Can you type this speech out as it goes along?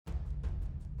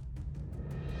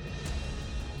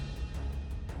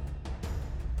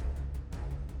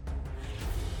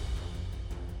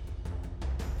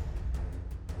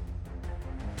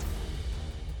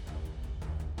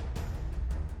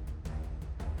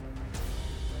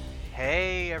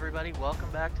Hey everybody, welcome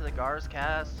back to the Gars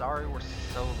Cast. Sorry we're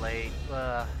so late.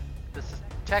 This is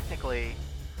technically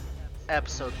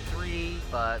episode 3,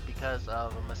 but because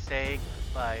of a mistake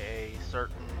by a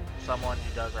certain someone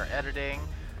who does our editing,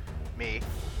 me,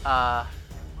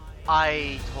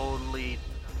 I totally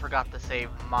forgot to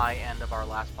save my end of our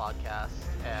last podcast,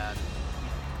 and we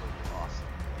completely lost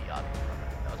the audio from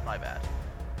it. That was my bad.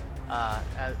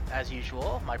 As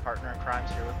usual, my partner in crime's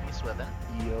here with me, Swithin.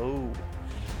 Yo.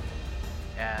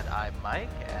 And I'm Mike,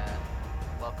 and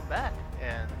welcome back.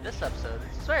 And this episode,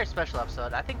 it's a very special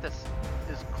episode. I think this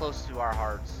is close to our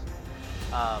hearts.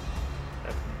 I'm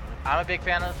a big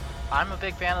fan of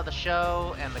the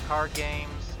show and the card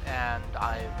games, and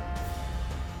I'm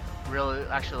really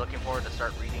actually looking forward to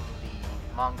start reading the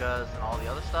mangas and all the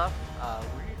other stuff.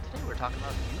 Today we're talking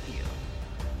about Yu-Gi-Oh!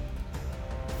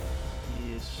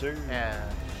 Yes, sir.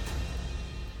 And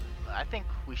I think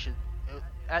we should,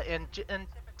 in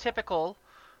typical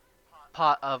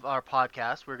pot of our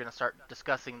podcast, we're gonna start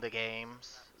discussing the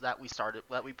games that we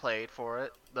played for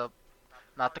it.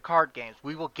 Not the card games.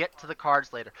 We will get to the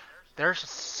cards later. There's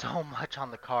just so much on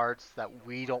the cards that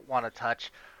we don't want to touch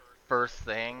first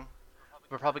thing.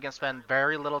 We're probably gonna spend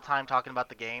very little time talking about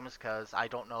the games because I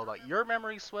don't know about your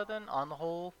memories, Swithin, on the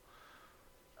whole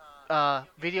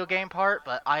video game part,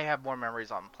 but I have more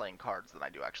memories on playing cards than I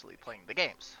do actually playing the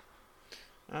games.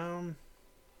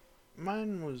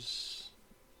 Mine was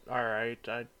alright.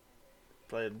 I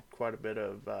played quite a bit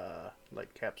of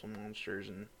like Capsule Monsters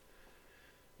and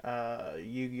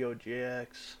Yu-Gi-Oh!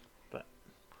 GX, but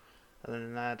other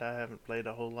than that, I haven't played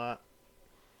a whole lot.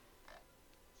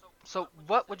 So,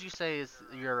 what would you say is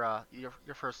your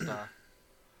first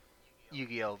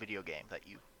Yu-Gi-Oh! Video game that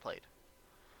you played?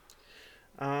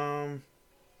 I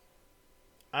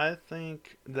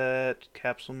think that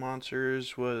Capsule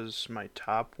Monsters was my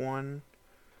top one,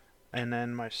 and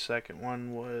then my second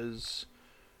one was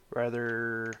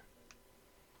rather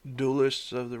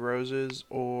Duelists of the Roses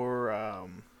or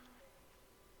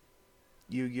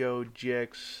Yu-Gi-Oh!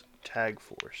 GX Tag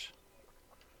Force.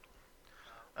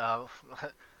 Uh,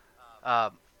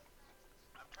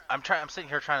 I'm sitting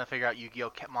here trying to figure out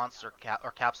Yu-Gi-Oh!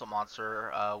 Or Capsule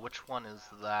Monster. Which one is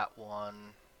that one?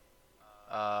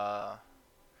 Because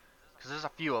there's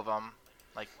a few of them.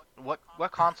 Like, what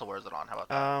console was it on? How about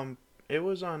that? It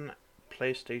was on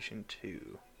PlayStation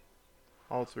 2.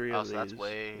 All three of So these. that's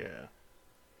way. Yeah.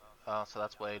 So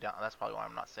that's way down. That's probably why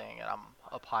I'm not saying it. I'm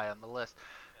up high on the list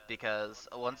because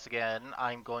once again,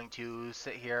 I'm going to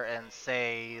sit here and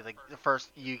say the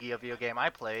first Yu-Gi-Oh! Video game I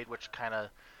played, which kind of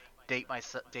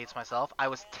dates myself. I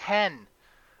was 10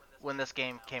 when this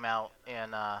game came out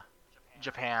in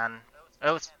Japan.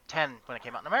 I was 10 when it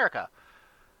came out in America.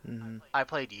 Mm-hmm. I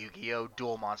played Yu-Gi-Oh!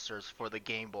 Duel Monsters for the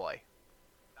Game Boy.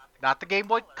 Not the Game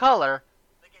Boy Color,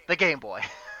 the Game Boy.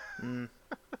 Mm.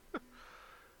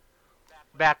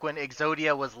 Back when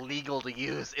Exodia was legal to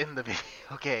use in the video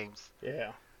games.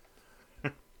 Yeah.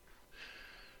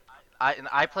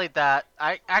 I played that.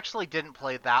 I actually didn't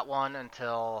play that one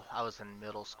until I was in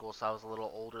middle school, so I was a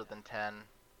little older than 10.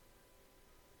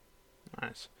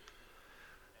 Nice.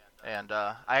 And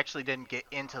I actually didn't get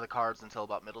into the cards until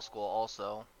about middle school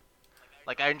also.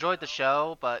 Like, I enjoyed the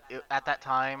show, but at that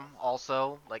time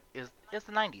also, like, is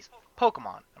the 90s.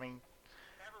 Pokemon. I mean,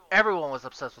 everyone was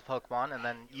obsessed with Pokemon, and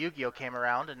then Yu-Gi-Oh! Came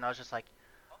around, and I was just like,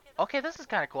 okay, this is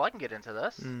kind of cool. I can get into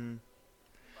this. Mm.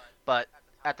 But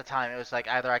at the time, it was like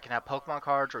either I can have Pokemon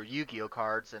cards or Yu-Gi-Oh!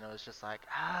 Cards, and it was just like,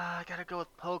 I gotta go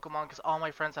with Pokemon because all my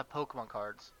friends have Pokemon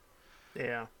cards.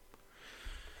 Yeah.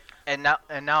 And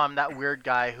now I'm that weird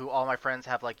guy who all my friends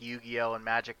have like Yu-Gi-Oh! And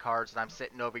Magic cards, and I'm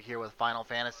sitting over here with Final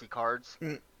Fantasy cards.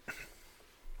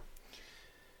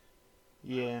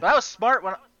 Yeah. But I was smart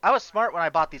when I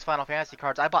bought these Final Fantasy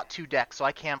cards. I bought 2 decks, so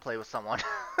I can play with someone.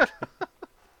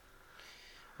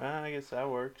 Well, I guess that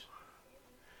works.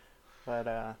 But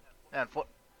And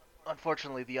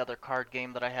unfortunately, the other card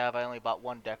game that I have, I only bought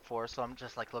 1 deck for, so I'm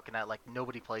just like looking at like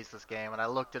nobody plays this game, and I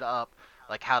looked it up,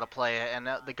 like how to play it, and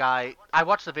the guy I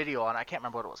watched the video on. I can't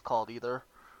remember what it was called either.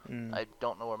 I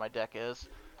don't know where my deck is,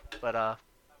 but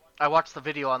I watched the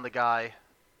video on the guy.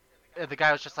 And the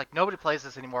guy was just like, nobody plays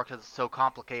this anymore because it's so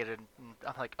complicated. And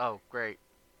I'm like, oh great.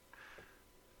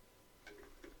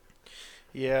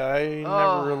 yeah, I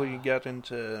never really got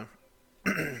into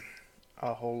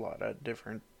a whole lot of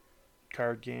different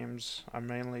card games. I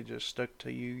mainly just stuck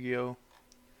to Yu-Gi-Oh!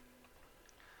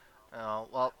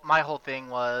 Well, my whole thing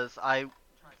was I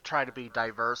try to be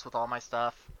diverse with all my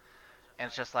stuff, and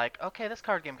it's just like, okay, this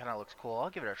card game kind of looks cool. I'll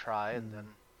give it a try, and then,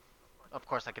 of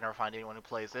course, I can never find anyone who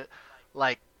plays it.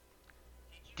 Like,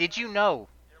 did you know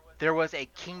there was a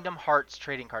Kingdom Hearts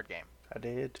trading card game? I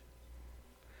did.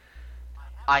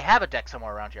 I have a deck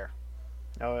somewhere around here.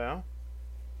 Oh yeah.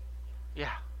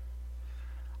 Yeah.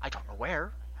 I don't know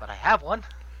where, but I have one.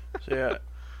 So yeah,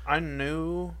 I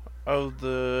knew of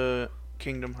the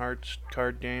Kingdom Hearts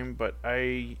card game, but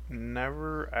I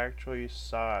never actually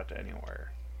saw it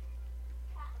anywhere.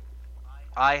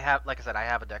 I have, like I said, I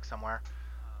have a deck somewhere.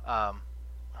 Um,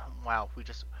 wow,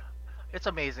 it's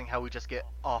amazing how we just get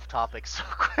off topic so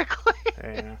quickly.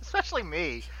 Yeah. Especially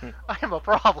me. I am a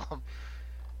problem.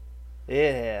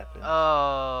 It happens.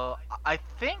 I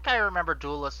think I remember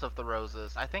Duelist of the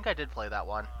Roses. I think I did play that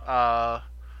one.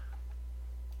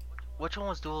 Which one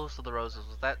was Duelist of the Roses?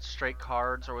 Was that straight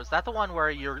cards, or was that the one where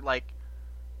you're like,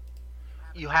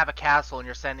 you have a castle and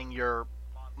you're sending your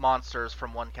monsters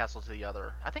from one castle to the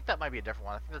other? I think that might be a different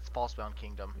one. I think that's Falsebound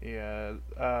Kingdom. Yeah.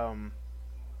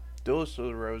 Duelist of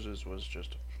the Roses was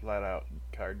just a flat out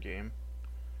card game.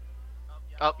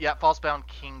 Oh yeah, Falsebound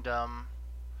Kingdom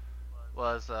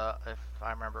was, if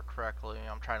I remember correctly.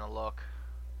 I'm trying to look.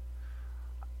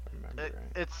 Remember right.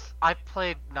 It's I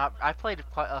played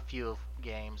quite a few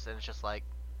games, and it's just like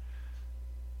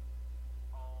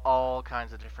all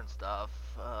kinds of different stuff.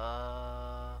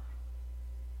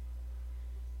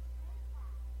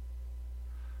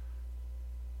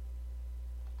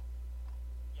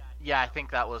 Yeah, I think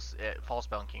that was it.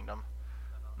 Falsebound Kingdom.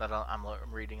 That I'm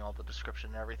reading all the description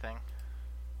and everything.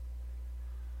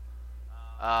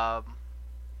 I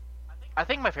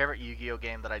think my favorite Yu-Gi-Oh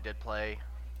game that I did play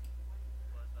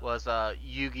was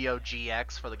Yu-Gi-Oh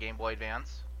GX for the Game Boy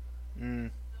Advance. That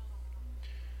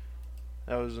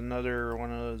was another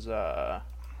one of those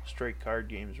straight card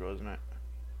games, wasn't it?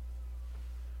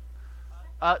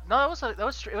 No, it was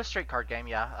a straight card game.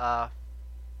 Yeah.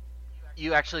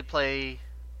 You actually play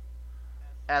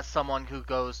as someone who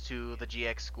goes to the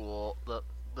GX school,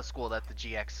 the school that the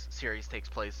GX series takes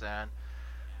place in,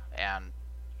 and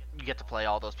you get to play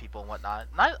all those people and whatnot.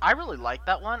 And I really liked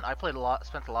that one. I played a lot,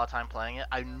 spent a lot of time playing it.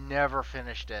 I never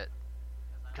finished it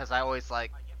because I always I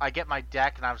get my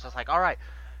deck and I was just like, all right,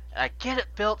 and I get it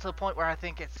built to the point where I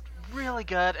think it's really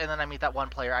good, and then I meet that one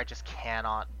player I just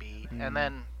cannot beat, and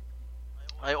then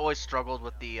I always struggled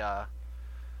with the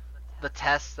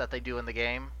tests that they do in the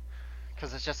game,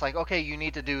 because it's just like, okay, you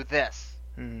need to do this.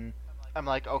 I'm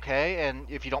like, okay, and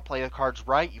if you don't play the cards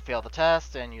right, you fail the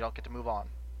test and you don't get to move on.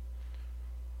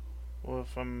 Well,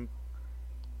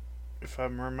 if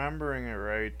I'm remembering it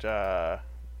right,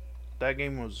 that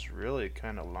game was really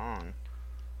kind of long.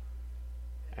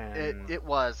 And It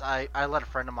was. I let a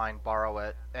friend of mine borrow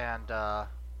it, and I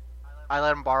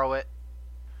let him borrow it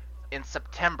in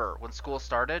September when school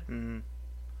started. And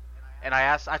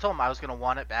I told him I was gonna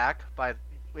want it back by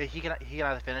he can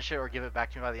either finish it or give it back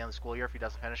to me by the end of the school year if he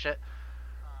doesn't finish it.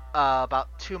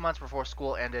 About 2 months before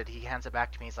school ended, he hands it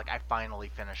back to me. He's like, I finally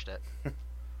finished it.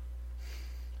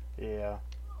 Yeah.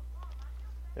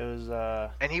 It was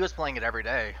and he was playing it every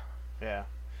day. Yeah.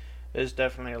 It's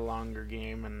definitely a longer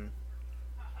game, and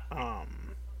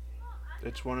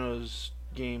it's one of those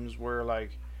games where,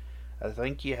 like, I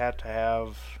think you have to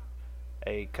have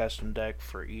a custom deck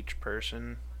for each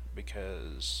person,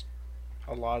 because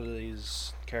a lot of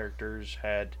these characters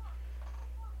had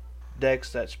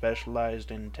decks that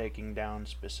specialized in taking down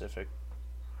specific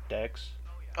decks.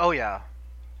 Oh yeah.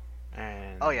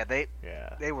 And oh yeah, they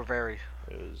were very.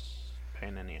 It was a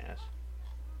pain in the ass.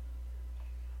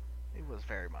 It was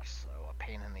very much so a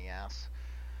pain in the ass.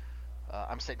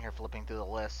 I'm sitting here flipping through the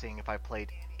list, seeing if I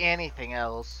played anything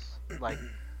else, like,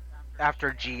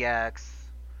 after GX.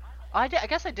 I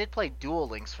guess I did play Duel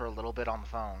Links for a little bit on the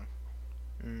phone.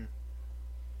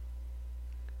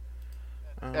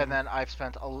 And then I've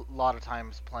spent a lot of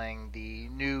times playing the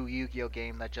new Yu-Gi-Oh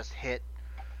game that just hit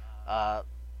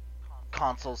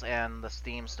consoles and the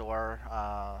Steam store.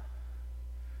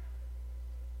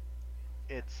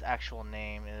 Its actual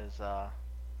name is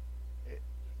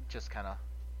just kind of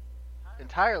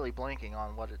entirely blanking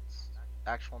on what its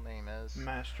actual name is.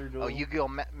 Master Duel. Oh, Yu-Gi-Oh!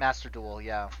 Master Duel,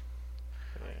 yeah.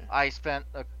 I spent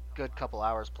a good couple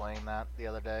hours playing that the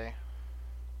other day.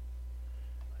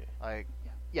 Like,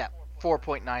 yeah,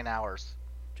 4.9 hours.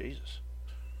 Jesus.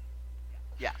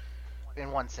 Yeah,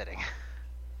 in one sitting.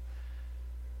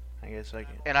 I guess I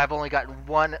can. And I've only gotten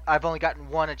one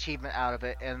achievement out of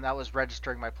it, and that was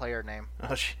registering my player name.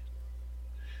 Oh shit.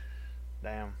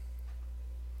 Damn.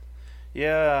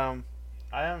 Yeah,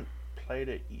 I haven't played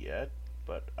it yet,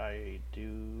 but I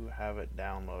do have it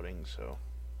downloading, so.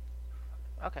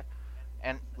 Okay.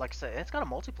 And like I said, it's got a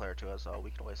multiplayer to it, so we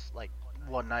can always, like,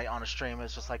 one night on a stream,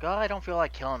 it's just like, oh, I don't feel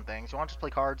like killing things. You want to just play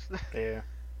cards? Yeah.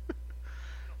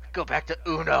 Go back to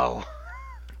Uno.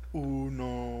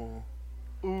 Uno.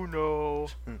 Uno.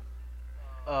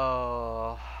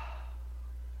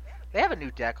 They have a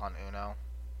new deck on Uno.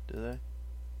 Do they?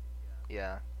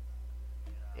 Yeah.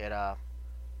 It I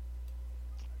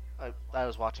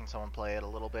was watching someone play it a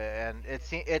little bit, and it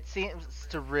seems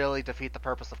to really defeat the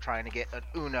purpose of trying to get an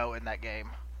Uno in that game.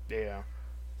 Yeah.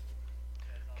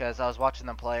 Because I was watching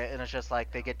them play it, and it's just like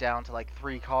they get down to like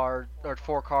 4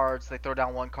 cards, they throw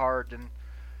down 1 card, and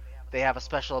they have a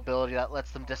special ability that lets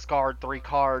them discard 3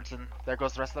 cards, and there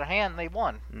goes the rest of their hand, and they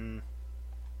won.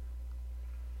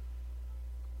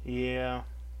 Yeah.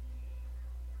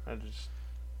 I just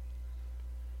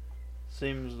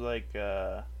seems like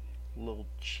a little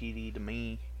cheaty to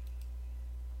me.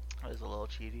 It is a little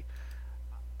cheaty.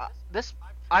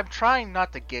 I'm trying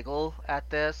not to giggle at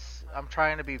this. I'm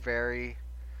trying to be very,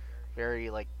 very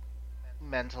like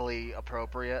mentally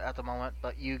appropriate at the moment.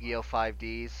 But Yu-Gi-Oh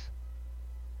 5Ds.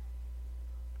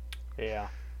 Yeah.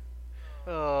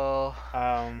 Oh, Um.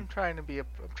 I'm trying to be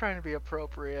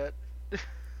appropriate.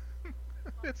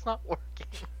 It's not working.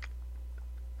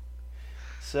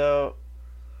 So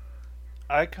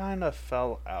I kind of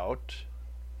fell out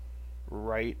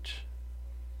right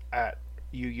at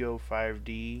Yu-Gi-Oh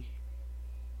 5D.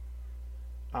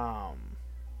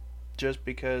 Just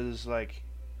because like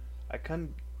I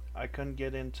couldn't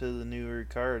get into the newer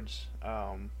cards.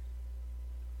 See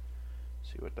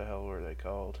what the hell were they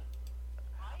called?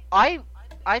 I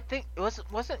think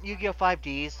wasn't Yu-Gi-Oh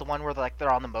 5Ds the one where like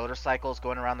they're on the motorcycles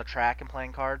going around the track and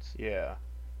playing cards? Yeah.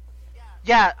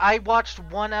 Yeah, I watched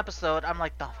one episode. I'm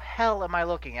like, the hell am I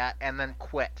looking at? And then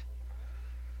quit.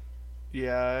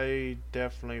 Yeah, I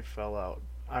definitely fell out.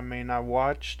 I mean, I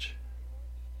watched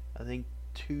I think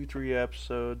 2-3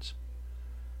 episodes.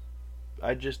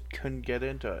 I just couldn't get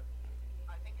into it.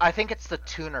 I think it's the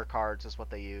tuner cards is what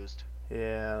they used.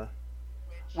 Yeah.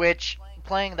 Which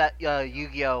playing that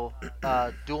Yu-Gi-Oh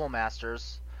Duel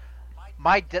Masters,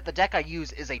 the deck I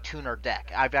use is a tuner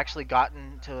deck. I've actually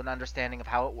gotten to an understanding of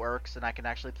how it works, and I can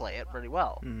actually play it pretty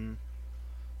well. Mm-hmm.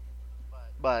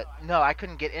 But no, I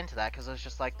couldn't get into that because it was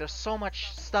just like, there's so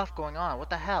much stuff going on. What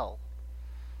the hell?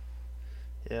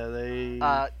 Yeah, they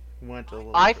went a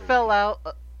little. I crazy. fell out.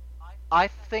 I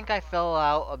think I fell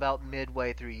out about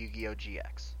midway through Yu-Gi-Oh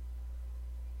GX.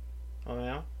 Oh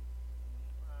yeah.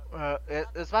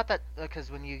 It's about that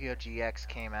because when Yu-Gi-Oh GX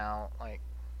came out, like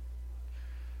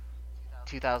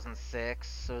 2006.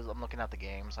 So I'm looking at the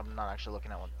games. I'm not actually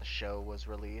looking at when the show was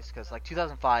released because like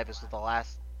 2005 is the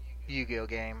last Yu-Gi-Oh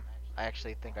game I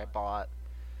actually think I bought,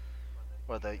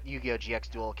 or the Yu-Gi-Oh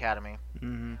GX Duel Academy.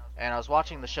 Mm-hmm. And I was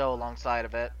watching the show alongside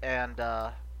of it, and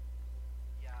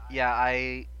yeah,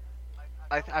 I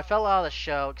fell out of the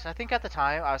show because I think at the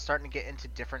time I was starting to get into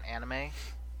different anime.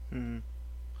 Mm-hmm.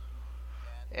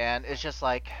 And it's just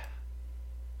like,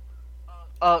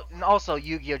 and also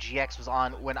Yu-Gi-Oh GX was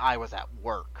on when I was at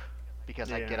work because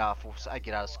Yeah. I'd get out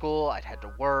of school, I'd head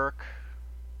to work.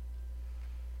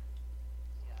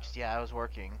 Just, yeah, I was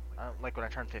working. Like when I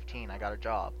turned 15, I got a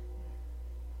job.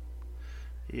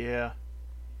 Yeah.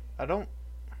 I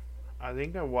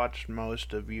think I watched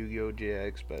most of Yu-Gi-Oh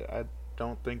GX, but I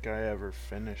don't think I ever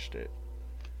finished it.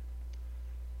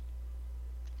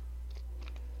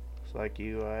 It's like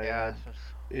you, I had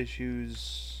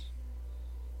issues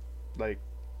like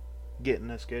getting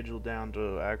a schedule down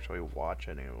to actually watch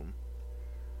any of them.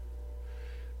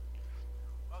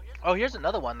 Oh, here's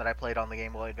another one that I played on the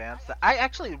Game Boy Advance. I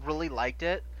actually really liked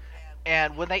it,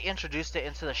 and when they introduced it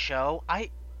into the show, I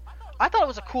thought it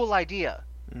was a cool idea.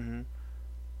 Mm-hmm.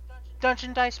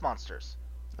 Dungeon Dice Monsters.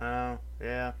 Oh,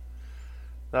 yeah.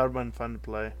 That would've been fun to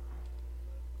play.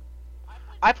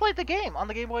 I played the game on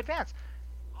the Game Boy Advance.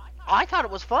 I thought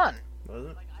it was fun.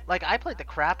 Was it? Like, I played the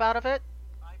crap out of it.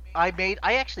 I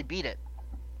actually beat it.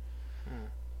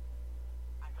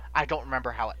 I don't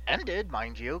remember how it ended,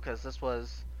 mind you, because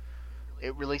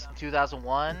it released in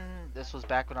 2001. This was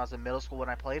back when I was in middle school when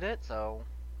I played it, so,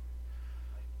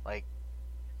 like,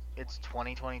 it's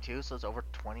 2022, so it's over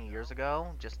 20 years ago.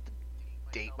 Just to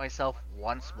date myself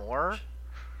once more.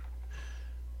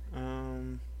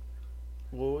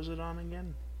 What was it on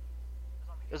again?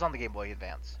 It was on the Game Boy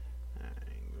Advance. Game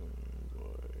Boy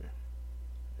Advance.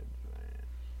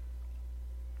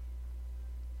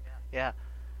 Yeah.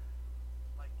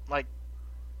 Like,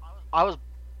 I was,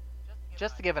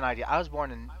 just to give an idea, I was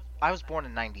born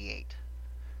in 98.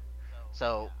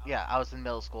 So, yeah, I was in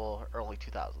middle school, early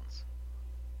 2000s.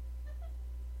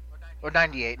 Or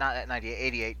 98, not at 98,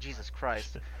 88. Jesus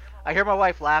Christ. I hear my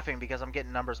wife laughing because I'm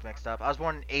getting numbers mixed up. I was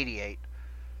born in 88.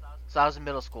 So I was in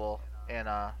middle school in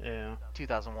Yeah.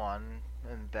 2001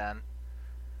 and then.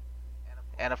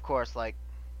 And of course, like,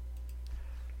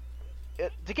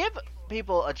 to give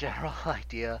people a general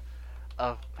idea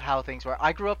of how things were,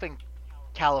 I grew up in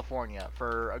California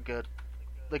for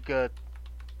the good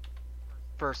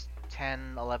first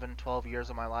 10, 11, 12 years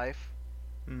of my life.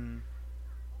 Mm.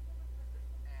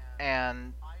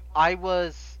 And I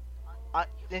was,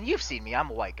 and you've seen me, I'm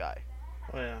a white guy.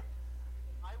 Oh yeah.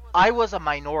 I was a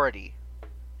minority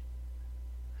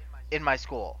in my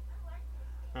school.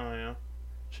 Oh yeah.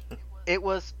 It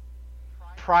was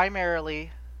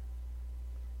primarily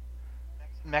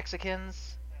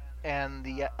Mexicans and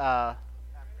the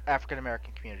African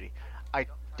American community. I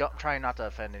don't try not to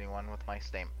offend anyone with my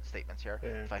statements here.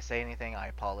 Yeah. If I say anything, I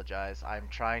apologize. I'm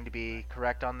trying to be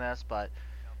correct on this, but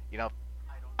you know,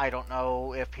 I don't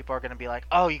know if people are going to be like,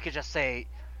 "Oh, you could just say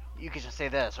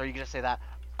this or you could just say that."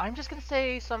 I'm just going to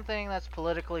say something that's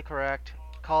politically correct.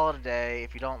 Call it a day.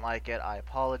 If you don't like it, I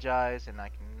apologize, and I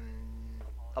can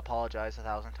apologize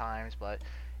 1,000 times, but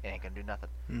it ain't going to do nothing.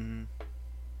 Mm.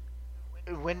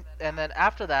 And then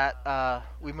after that,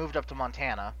 we moved up to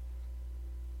Montana,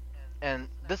 and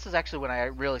this is actually when I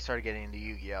really started getting into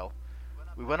Yu-Gi-Oh.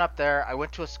 We went up there. I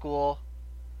went to a school,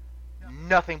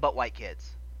 nothing but white kids.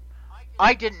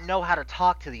 I didn't know how to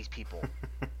talk to these people.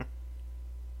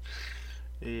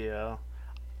 Yeah.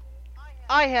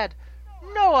 I had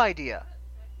no idea.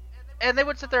 And they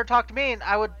would sit there and talk to me, and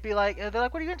I would be like, they're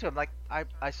like, what are you into? I'm like,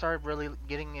 I started really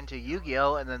getting into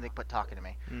Yu-Gi-Oh, and then they quit talking to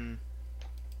me. Mm.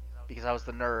 Because I was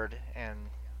the nerd, and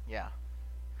yeah.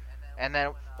 And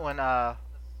then when the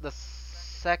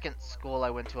second school I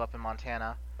went to up in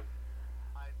Montana,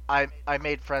 I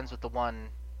made friends with the one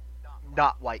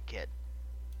not white kid,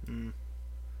 Mm.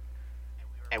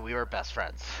 and we were best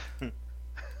friends.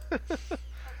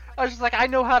 I was just like, I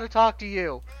know how to talk to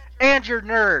you, and you're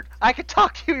nerd. I could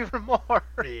talk to you even more.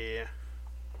 Yeah.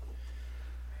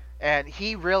 And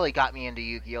he really got me into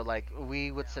Yu-Gi-Oh. Like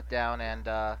we would sit down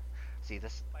and see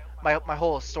this. My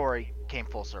whole story came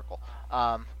full circle.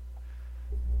 Uh,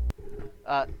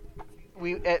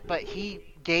 but he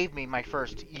gave me my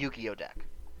first Yu-Gi-Oh deck,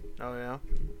 Oh yeah.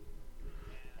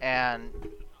 and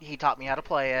he taught me how to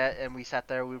play it, and we sat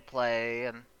there, we would play,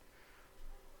 and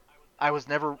I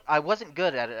wasn't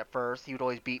good at it at first. He would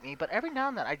always beat me, but every now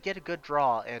and then I'd get a good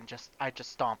draw, and I'd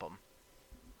just stomp him.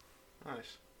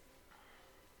 Nice.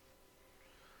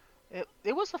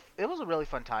 It was a really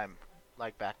fun time,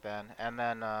 like back then. And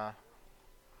then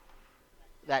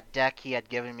that deck he had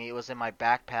given me, it was in my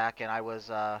backpack, and I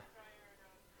was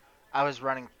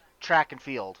running track and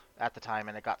field at the time,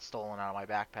 and it got stolen out of my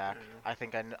backpack. I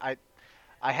think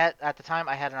I had at the time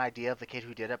I had an idea of the kid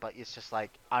who did it, but it's just like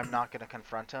I'm not gonna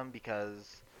confront him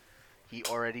because he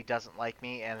already doesn't like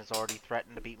me and has already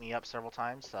threatened to beat me up several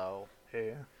times. So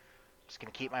Yeah. just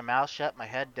gonna keep my mouth shut, my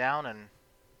head down, and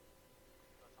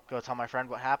go tell my friend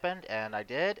what happened. And I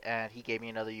did, and he gave me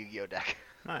another Yu-Gi-Oh deck.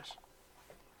 Nice.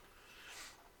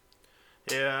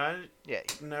 Yeah, I Yeah.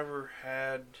 never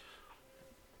had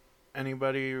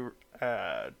anybody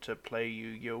to play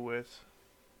Yu-Gi-Oh with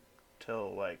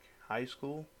till like high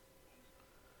school,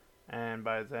 and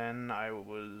by then I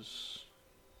was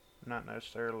not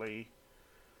necessarily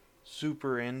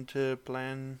super into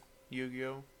playing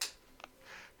Yu-Gi-Oh.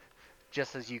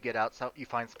 Just as you get out, so you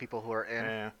find some people who are in.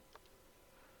 Yeah,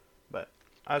 but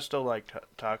I still like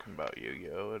talking about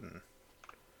Yu-Gi-Oh, and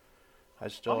I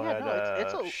still had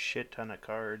it's a a shit ton of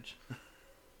cards.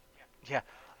 yeah.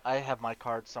 I have my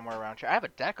cards somewhere around here. I have a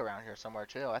deck around here somewhere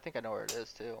too. I think I know where it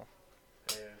is too.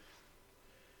 Yeah.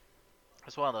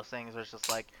 It's one of those things where it's just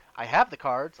like I have the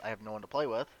cards, I have no one to play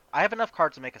with. I have enough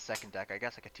cards to make a second deck. I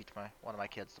guess I could teach one of my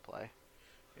kids to play.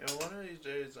 Yeah, one of these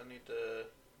days I need to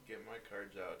get my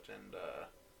cards out and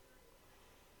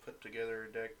put together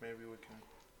a deck. Maybe we can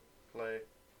play.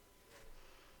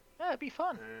 Yeah, it'd be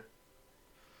fun. Yeah.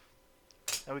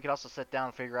 And we could also sit down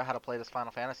and figure out how to play this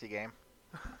Final Fantasy game.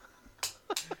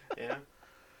 Yeah.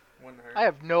 Wouldn't hurt. I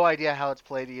have no idea how it's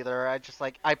played either.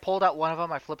 I pulled out one of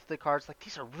them, I flipped the cards, like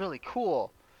these are really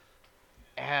cool.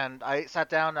 And I sat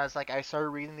down and I started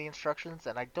reading the instructions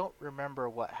and I don't remember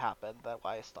what happened. That's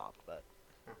why I stopped, but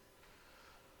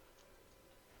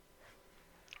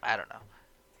I don't know.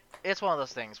 It's one of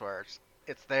those things where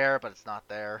it's there but it's not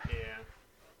there. Yeah.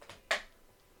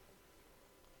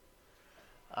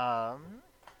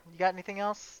 You got anything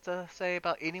else to say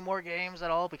about any more games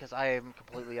at all? Because I am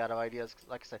completely out of ideas.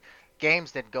 Like I said,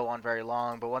 games didn't go on very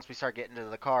long, but once we start getting into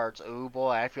the cards, oh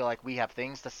boy, I feel like we have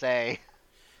things to say.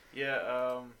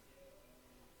 Yeah,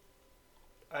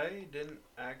 I didn't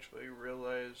actually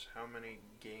realize how many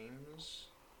games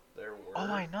there were.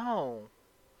 Oh, I know.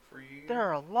 For you. There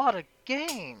are a lot of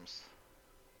games.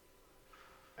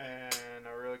 And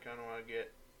I really kind of want to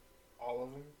get all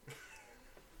of them.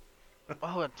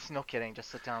 Oh, it's no kidding. Just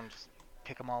sit down and just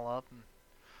pick them all up.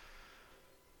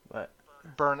 But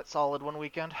burn it solid one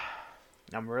weekend.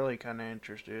 I'm really kind of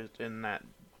interested in that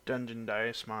Dungeon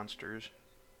Dice Monsters.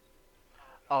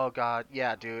 Oh god,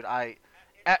 yeah, dude.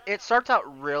 It starts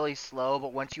out really slow,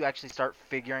 but once you actually start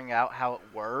figuring out how it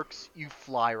works, you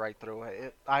fly right through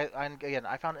it. Again,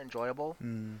 I found it enjoyable.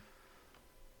 Hmm.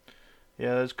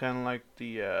 Yeah, that's kind of like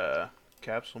the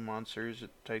capsule monsters. It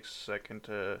takes a second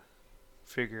to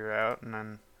figure out, and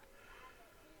then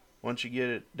once you get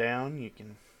it down, you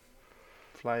can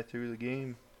fly through the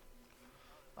game.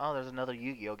 Oh, there's another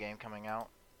Yu-Gi-Oh game coming out.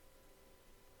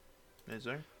 Is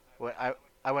there? Wh- I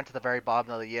I went to the very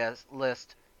bottom of the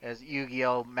list as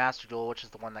Yu-Gi-Oh Master Duel, which is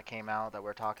the one that came out that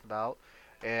we're talking about,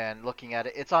 and looking at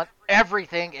it, it's on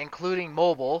everything, including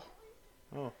mobile.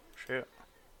 Oh, shit.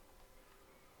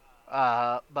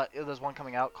 But there's one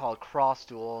coming out called Cross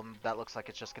Duel, and that looks like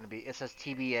it's just going to be. It says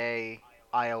TBA,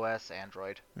 iOS,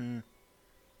 Android. Hmm.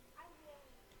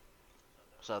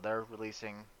 So they're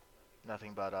releasing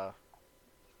nothing but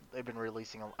they've been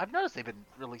releasing. I've noticed they've been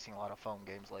releasing a lot of phone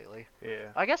games lately. Yeah.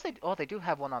 I guess they do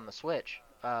have one on the Switch.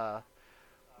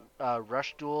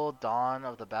 Rush Duel: Dawn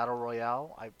of the Battle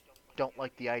Royale. I don't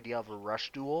like the idea of a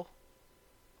Rush Duel.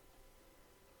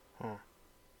 Huh.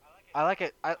 I like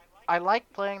it. I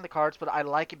like playing the cards, but I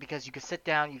like it because you can sit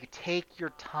down, you can take your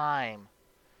time,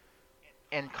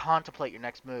 and contemplate your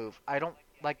next move. I don't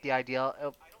like the idea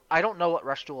of. I don't know what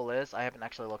Rush Duel is. I haven't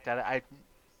actually looked at it.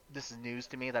 This is news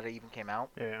to me that it even came out.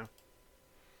 Yeah.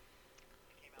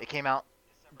 It came out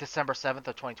December 7th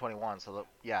of 2021. So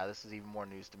yeah, this is even more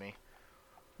news to me.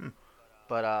 Hmm.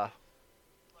 But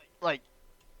like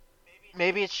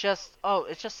maybe it's just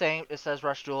it's just saying it says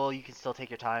Rush Duel. You can still take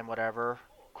your time, whatever.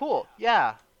 Cool.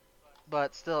 Yeah.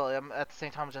 But still, at the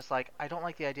same time, I'm just like I don't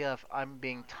like the idea of I'm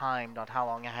being timed on how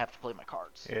long I have to play my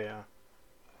cards. Yeah.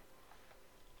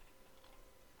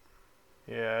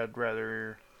 Yeah, I'd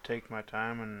rather take my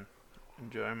time and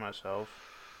enjoy myself.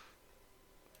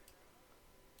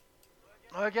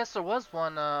 Well, I guess there was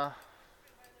one. There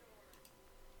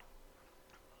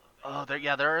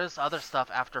is other stuff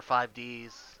after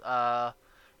 5Ds.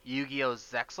 Yu-Gi-Oh!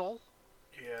 Zexal.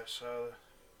 Yeah, so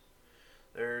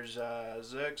there's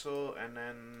Zexal and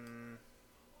then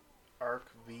Arc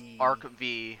V. Arc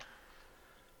V.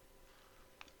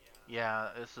 Yeah,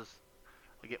 this is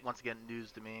once again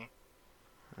news to me.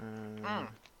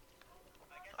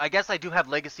 I guess I do have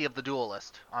Legacy of the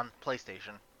Duelist on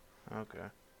PlayStation, Okay.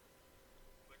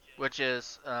 which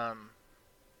is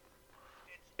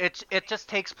it just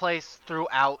takes place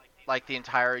throughout like the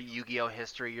entire Yu-Gi-Oh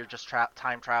history. You're just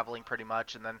time traveling pretty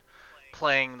much, and then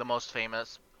playing the most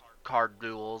famous card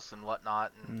duels and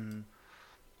whatnot. And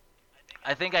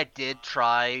I think I did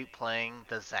try playing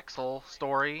the Zexal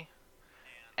story,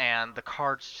 and the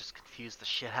cards just confused the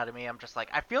shit out of me. I'm just like,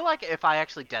 I feel like if I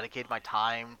actually dedicated my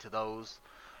time to those,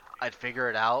 I'd figure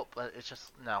it out, but it's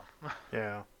just, no.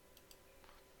 Yeah.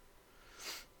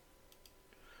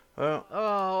 Well,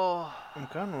 Oh. I'm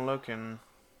kind of looking,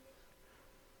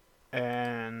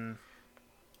 and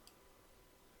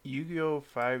Yu-Gi-Oh!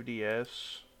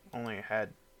 5DS only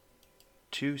had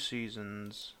 2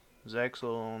 seasons. Zexal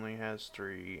only has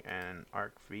 3, and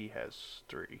Arc V has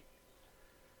 3.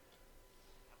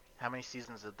 How many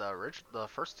seasons did the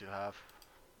first two have?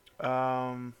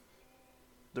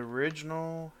 The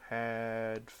original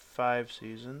had 5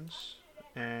 seasons,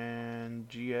 and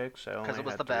GX I only Because it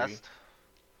was had the 3. best.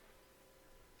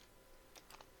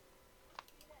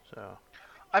 So.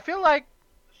 I feel like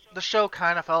the show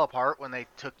kind of fell apart when they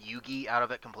took Yugi out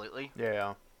of it completely.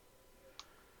 Yeah.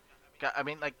 I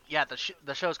mean, like, yeah,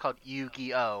 the show's called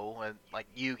Yu-Gi-Oh! And, like,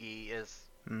 Yugi is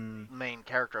the main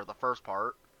character of the first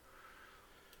part.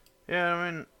 Yeah,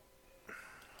 I mean,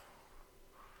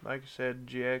 like I said,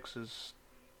 GX is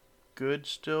good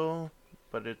still,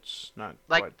 but it's not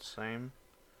quite the same.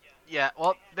 Yeah,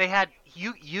 well, they had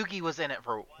Yugi was in it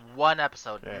for one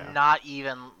episode, not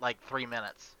even like 3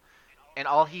 minutes, and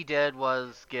all he did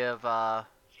was give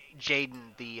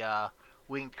Jaden the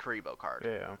Winged Kuriboh card.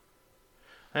 Yeah,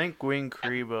 I think Winged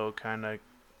Kuriboh kind of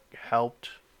helped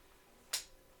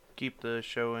keep the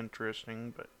show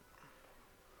interesting, but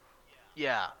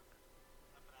yeah,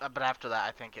 but after that,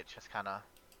 I think it just kind of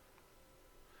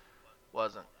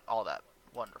wasn't all that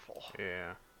wonderful.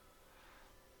 Yeah.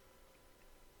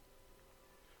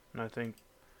 And I think,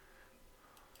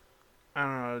 I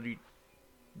don't know,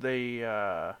 they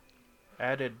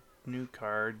added new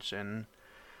cards, and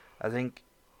I think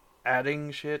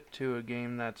adding shit to a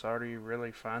game that's already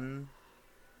really fun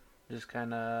just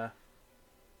kind of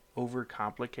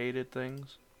overcomplicated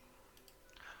things.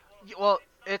 Well,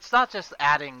 it's not just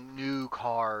adding new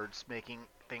cards making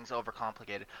things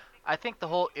overcomplicated. I think the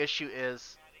whole issue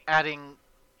is adding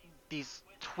these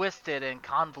twisted and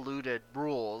convoluted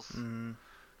rules Mm.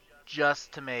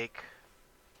 just to make,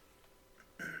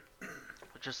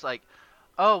 just like,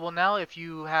 oh well, now if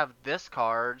you have this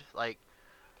card, like,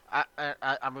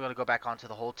 I'm gonna go back onto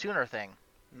the whole tuner thing.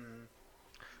 Mm.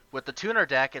 With the tuner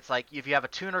deck, it's like if you have a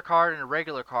tuner card and a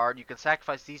regular card, you can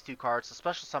sacrifice these two cards to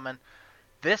special summon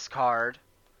this card,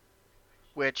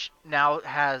 which now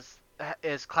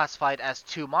is classified as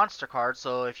two monster cards.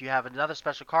 So if you have another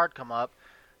special card come up,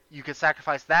 you can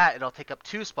sacrifice that. It'll take up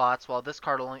 2 spots, while this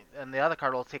card only and the other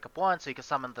card will take up 1. So you can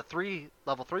summon the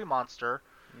level 3 monster.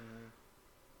 Mm.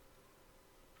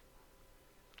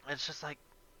 It's just like,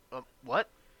 what?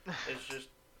 It's just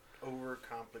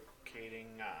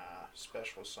overcomplicating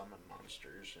special summon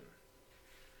monsters and.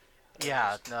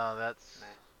 Yeah, no, that's. Nah.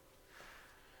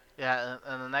 Yeah,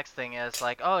 and the next thing is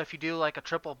like, oh, if you do like a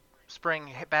triple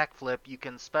spring backflip, you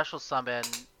can special summon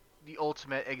the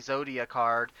ultimate Exodia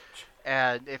card,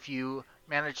 and if you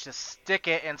manage to stick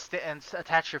it and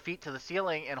attach your feet to the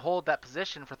ceiling and hold that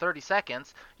position for 30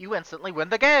 seconds, you instantly win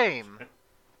the game.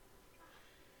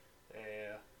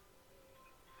 Yeah.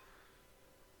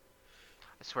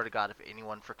 I swear to God, if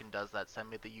anyone freaking does that, send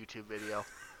me the YouTube video.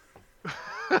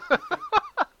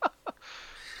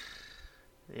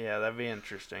 Yeah, that'd be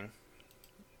interesting.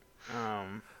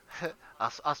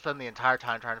 I'll spend the entire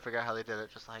time trying to figure out how they did it.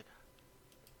 Just like,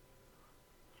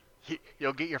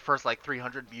 you'll get your first like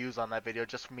 300 views on that video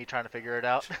just from me trying to figure it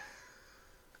out.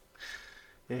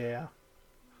 Yeah.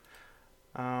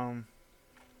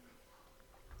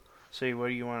 See, what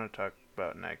do you want to talk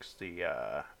about next?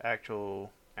 The actual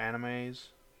animes?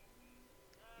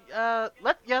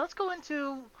 Let's go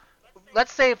into.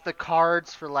 Let's save the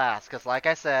cards for last, because like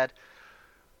I said,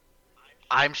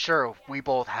 I'm sure we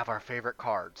both have our favorite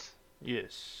cards.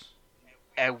 Yes.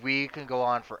 And we can go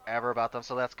on forever about them.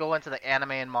 So let's go into the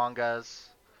anime and mangas.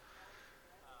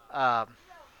 And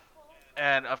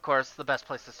of course, the best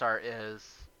place to start is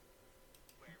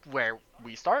where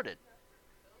we started.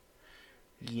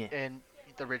 Yeah. In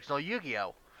the original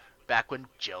Yu-Gi-Oh! Back when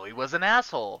Joey was an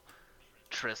asshole.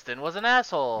 Tristan was an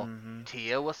asshole. Mm-hmm.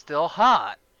 Tia was still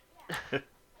hot.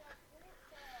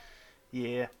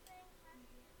 Yeah.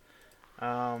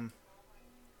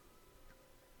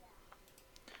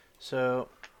 So,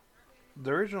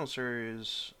 the original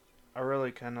series, I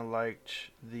really kind of liked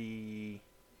the,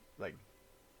 like,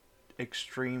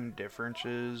 extreme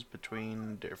differences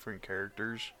between different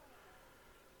characters.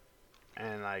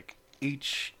 And, like,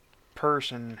 each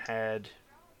person had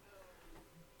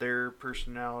their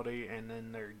personality, and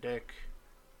then their deck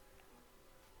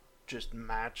just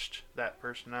matched that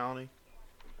personality.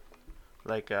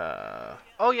 Like,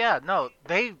 Oh yeah, no,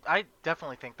 I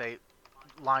definitely think they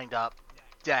lined up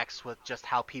decks with just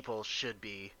how people should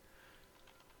be.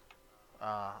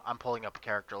 I'm pulling up a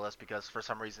character list because for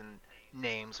some reason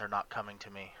names are not coming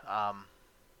to me.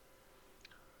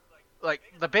 Like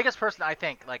the biggest person I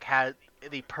think like had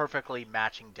the perfectly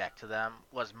matching deck to them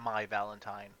was My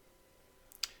Valentine.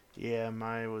 yeah,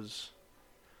 mine was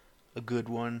a good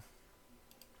one.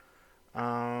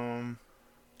 Do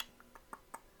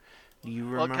you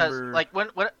Well, because remember? like when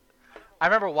I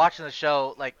remember watching the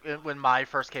show, like when Mai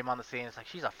first came on the scene, it's like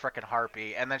she's a freaking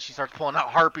harpy, and then she starts pulling out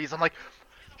harpies. I'm like,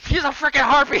 she's a freaking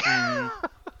harpy.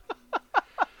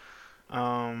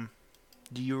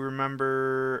 Do you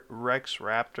remember Rex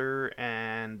Raptor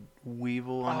and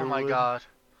Weevil Underwood? Oh my god.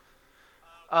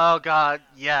 Oh god,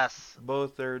 yes.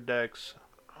 Both their decks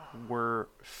were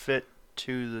fit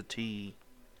to the T.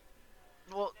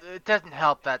 Well, it doesn't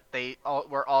help that they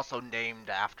were also named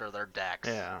after their decks.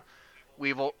 Yeah.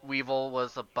 Weevil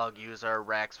was a bug user.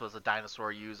 Rex was a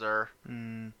dinosaur user.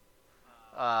 Mm.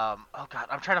 Oh god,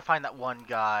 I'm trying to find that one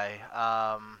guy.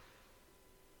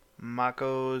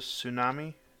 Mako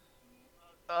Tsunami?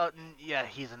 Yeah,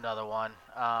 he's another one.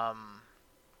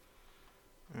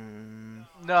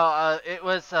 No, it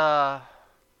was the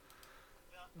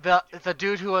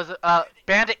dude who was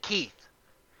Bandit Keith.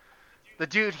 The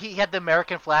dude, he had the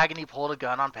American flag and he pulled a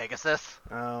gun on Pegasus.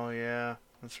 Oh, yeah.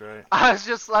 That's right. I was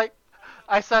just like,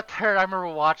 I sat there and I remember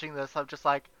watching this. I'm just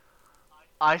like,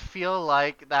 I feel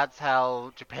like that's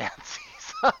how Japan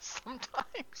sees us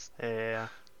sometimes. Yeah.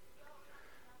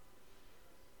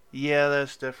 Yeah,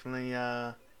 that's definitely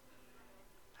how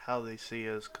they see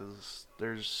us, because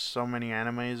there's so many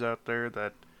animes out there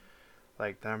that,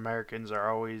 like, the Americans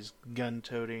are always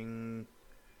gun-toting,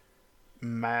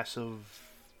 massive,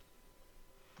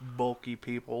 bulky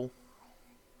people.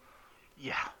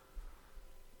 Yeah.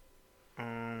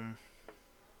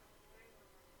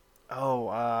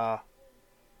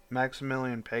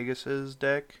 Maximilian Pegasus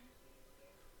deck.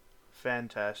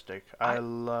 Fantastic. I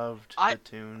loved the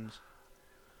tunes.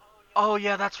 Oh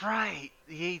yeah, that's right.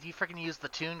 He freaking used the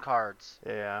tune cards.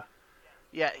 Yeah.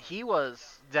 Yeah, he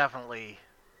was definitely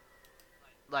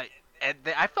like, and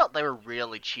I felt they were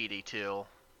really cheaty too.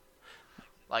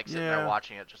 Like sitting there Yeah,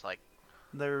 watching it, just like,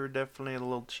 they were definitely a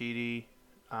little cheaty.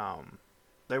 Um,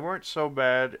 they weren't so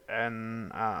bad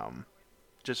and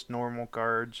just normal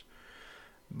cards,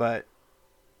 but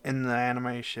in the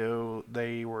anime show,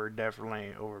 they were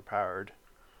definitely overpowered.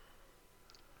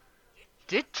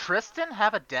 did Tristan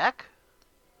have a deck?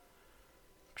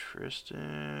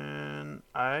 Tristan,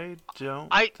 I don't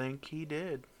I think he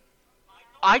did.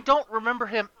 I don't remember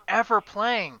him ever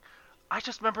playing. I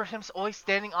just remember him always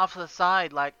standing off to the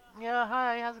side, like, yeah,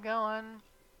 hi, how's it going?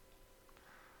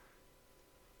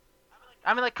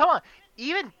 I mean, like, come on.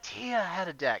 Even Tia had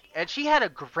a deck, and she had a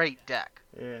great deck.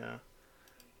 Yeah.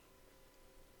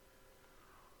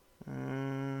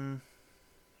 Um,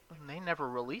 And they never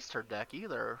released her deck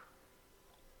either.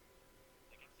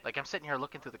 Like, I'm sitting here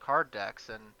looking through the card decks,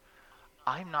 and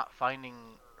I'm not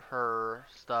finding her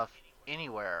stuff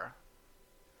anywhere.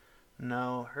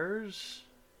 no, hers.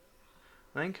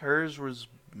 I think hers was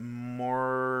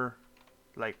more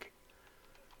like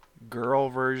girl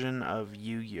version of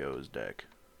Yu-Gi-Oh's deck.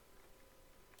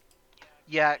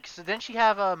 Yeah, so didn't she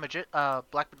have a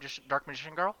Dark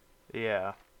Magician girl?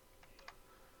 Yeah.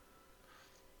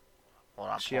 Hold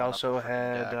on, I'm She pulling up her also freaking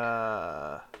had deck.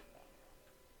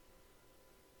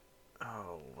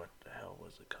 oh, what the hell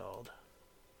was it called?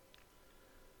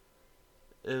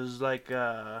 It was like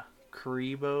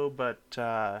Karibo, but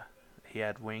he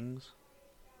had wings.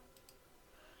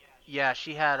 Yeah,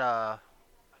 she had I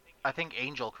think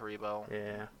Angel Karibo.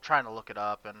 Yeah. I'm trying to look it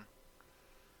up, and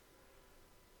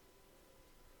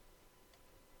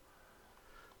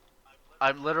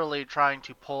I'm literally trying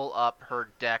to pull up her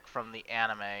deck from the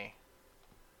anime,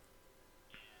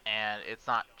 and it's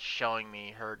not showing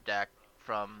me her deck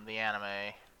from the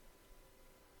anime.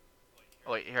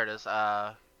 Oh, wait, here it is.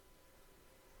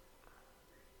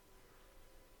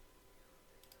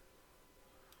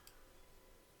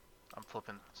 I'm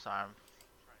flipping. Sorry, I'm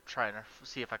trying to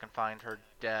see if I can find her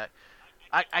deck.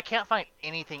 I can't find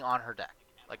anything on her deck,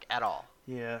 like at all.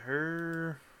 Yeah,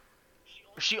 her.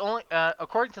 She only,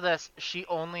 according to this, she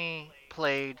only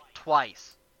played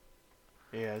twice.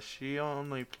 Yeah, she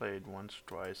only played once,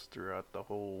 twice throughout the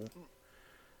whole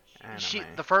anime.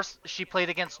 She played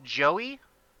against Joey,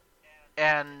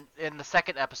 and in the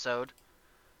second episode,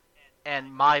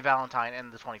 and My Valentine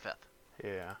in the 25th.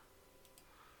 Yeah.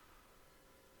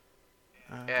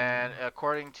 And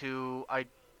according to uh,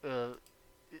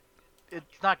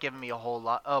 it's not giving me a whole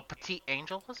lot. Oh, Petite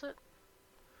Angel was it?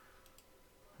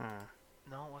 Huh.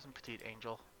 No, it wasn't Petite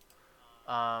Angel.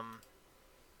 Um,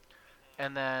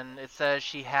 and then it says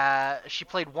she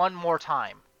played one more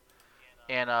time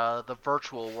in the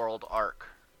Virtual World arc,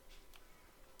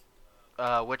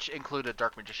 which included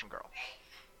Dark Magician Girl,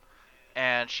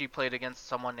 and she played against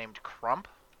someone named Crump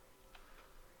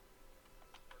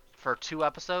for 2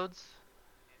 episodes,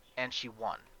 and she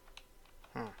won.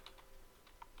 Huh.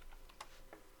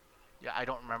 Yeah, I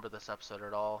don't remember this episode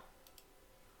at all.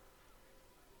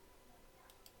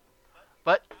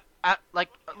 But like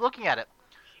looking at it,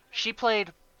 she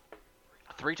played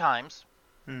 3 times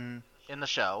Mm. in the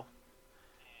show,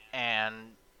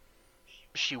 and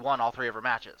she won all 3 of her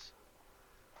matches.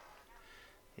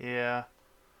 Yeah.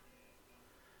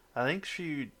 I think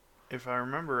she, if I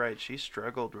remember right, she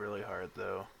struggled really hard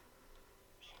though.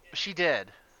 She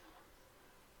did.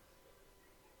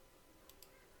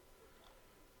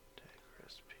 Deck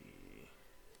recipe.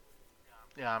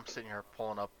 Yeah, I'm sitting here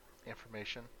pulling up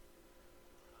information.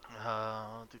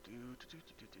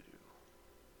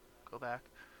 Go back.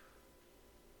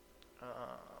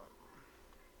 Um,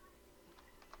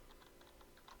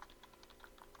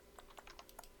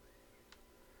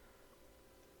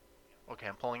 okay,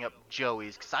 I'm pulling up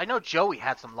Joey's because I know Joey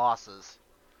had some losses.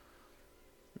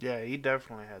 Yeah, he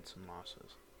definitely had some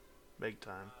losses. Big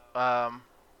time. Um,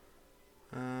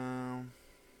 Um.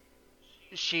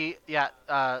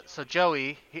 So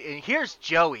Joey, and here's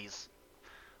Joey's.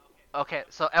 Okay,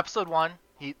 so episode 1,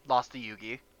 he lost to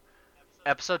Yugi.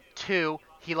 Episode 2,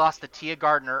 he lost to Tia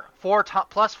Gardner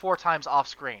plus 4 times off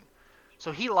screen.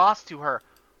 So he lost to her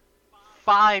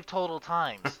 5 total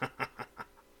times.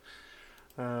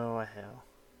 Oh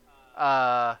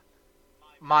hell.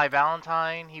 My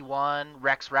Valentine, he won.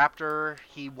 Rex Raptor,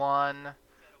 he won.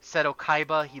 Seto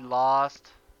Kaiba, he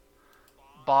lost.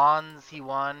 Bonds, he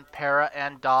won. Para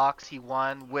and Dox, he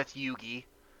won with Yugi.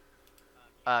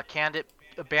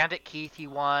 Bandit Keith, he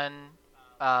won.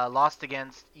 Lost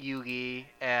against Yugi,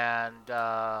 and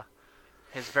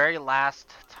his very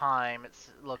last time, it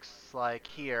looks like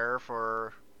here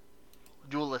for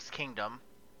Duelist Kingdom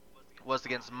was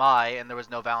against Mai, and there was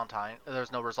no Valentine. There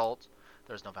was no result.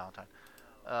 There was no Valentine.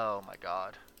 Oh my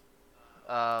god.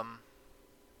 Um,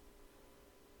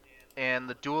 and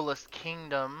the Duelist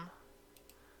Kingdom,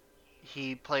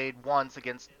 he played once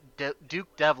against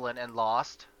Duke Devlin and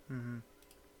lost. Mm-hmm.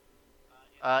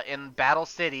 In Battle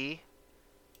City,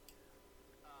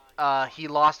 he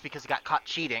lost because he got caught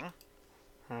cheating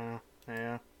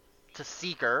Yeah. to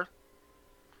Seeker.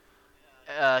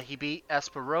 He beat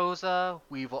Esperosa,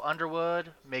 Weevil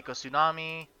Underwood, Mako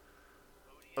Tsunami,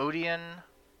 Odeon,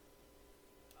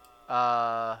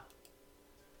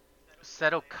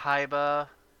 Seto Kaiba.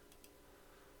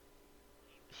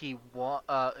 He won.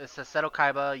 It says Seto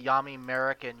Kaiba, Yami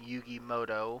Merrick, and Yugi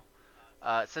Moto.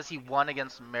 It says he won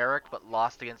against Merrick but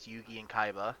lost against Yugi and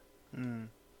Kaiba. Mm.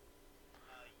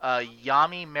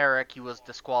 Yami Merrick, he was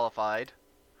disqualified.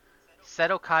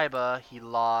 Seto Kaiba, he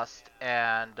lost,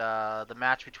 and the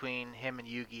match between him and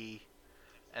Yugi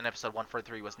in episode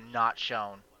 143 was not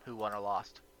shown who won or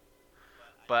lost.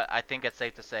 But I think it's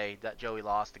safe to say that Joey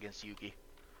lost against Yugi.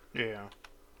 Yeah.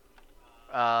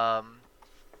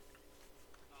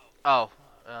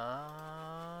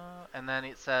 And then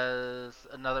it says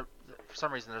another. For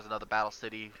some reason, there's another Battle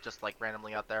City just like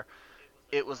randomly out there.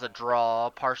 It was a draw,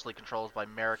 partially controlled by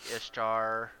Merrick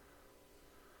Ishtar.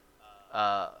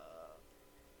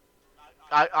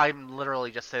 I'm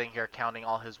literally just sitting here counting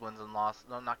all his wins and losses.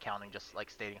 No, not counting, just like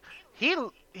stating.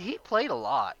 He played a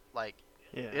lot. Like,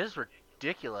 Yeah. it is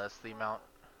ridiculous the amount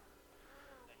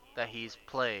that he's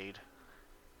played.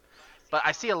 But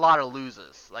I see a lot of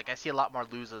loses. Like, I see a lot more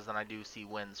loses than I do see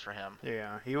wins for him.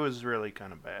 Yeah, he was really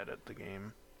kind of bad at the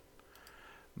game.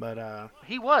 But,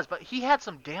 He was, but he had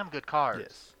some damn good cards.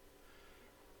 yes.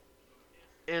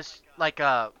 It's like,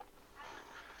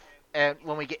 and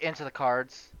when we get into the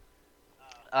cards,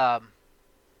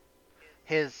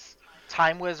 his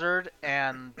Time Wizard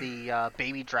and the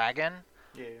Baby Dragon,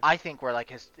 Yeah. I think were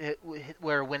like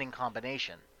were a winning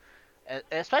combination.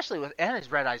 Especially with, and his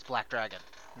Red Eyes Black Dragon.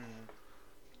 Mm.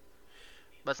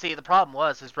 But see, the problem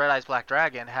was his Red Eyes Black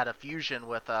Dragon had a fusion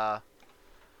with oh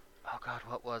god,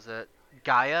 what was it?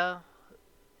 Gaia?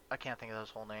 I can't think of his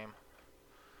whole name.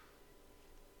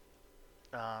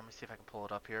 Let me see if I can pull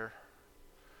it up here.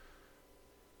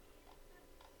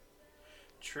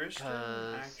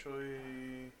 Tristan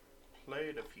actually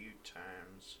played a few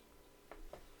times.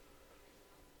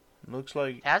 Looks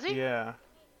like... Has he? Yeah.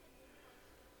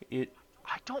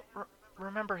 I don't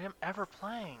remember him ever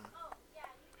playing.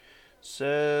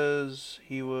 Says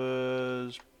he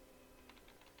was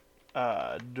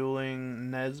dueling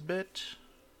Nesbit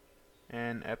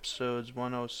in episodes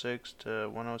 106 to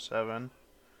 107.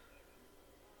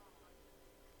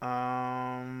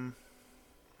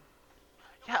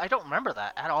 Yeah, I don't remember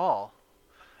that at all.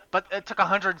 But it took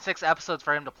 106 episodes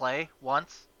for him to play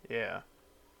once. Yeah.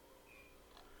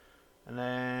 And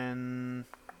then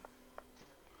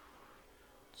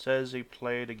says he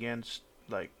played against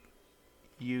like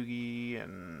Yugi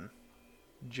and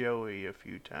Joey a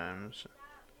few times.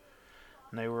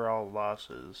 And they were all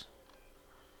losses.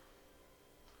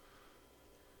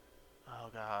 Oh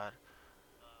god.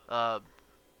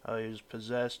 He was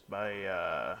possessed by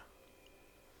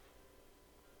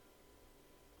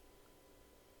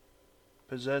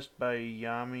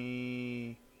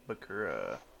Yami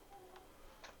Bakura.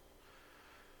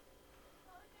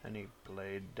 And he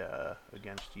played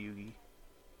against Yugi.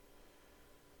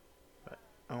 But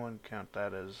I wouldn't count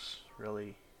that as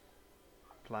really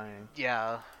playing.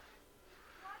 Yeah.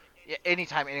 Yeah.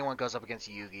 Anytime anyone goes up against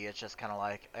Yugi, it's just kind of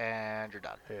like, and you're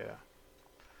done. Yeah.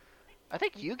 I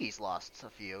think Yugi's lost a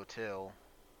few too.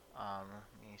 Let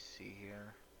me see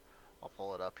here. I'll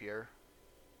pull it up here.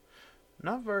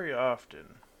 Not very often.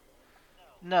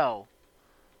 No.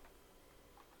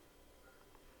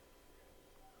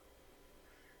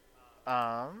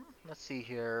 Let's see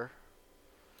here.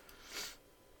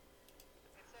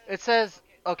 It says,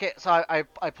 okay, so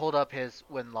I pulled up his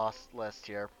win-loss list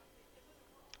here.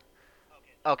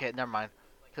 Okay, never mind.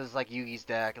 Because it's like Yugi's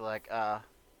deck, like,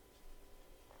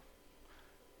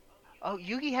 Oh,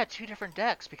 Yugi had two different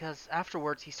decks because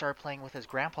afterwards he started playing with his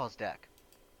grandpa's deck.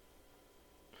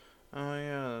 Oh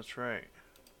yeah, that's right.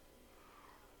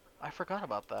 I forgot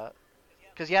about that.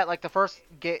 Because, yeah, like the first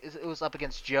game, it was up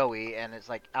against Joey, and it's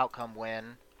like outcome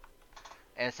win.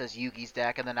 And it says Yugi's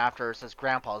deck, and then after it says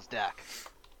grandpa's deck.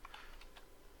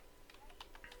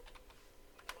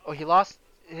 Oh, he lost.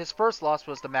 His first loss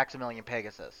was to Maximilian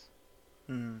Pegasus.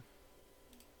 Hmm.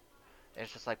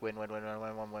 It's just like win, win, win, win,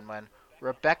 win, win, win, win.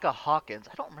 Rebecca Hawkins.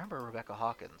 I don't remember Rebecca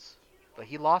Hawkins, but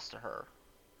he lost to her.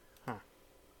 Huh.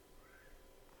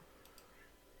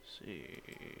 Let's see.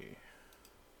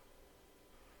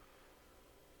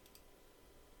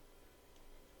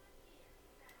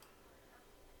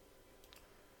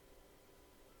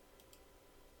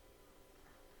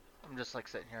 just like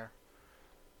sitting here.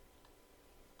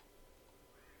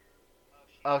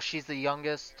 Oh, she's the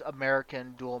youngest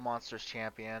American Duel Monsters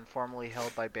champion, formerly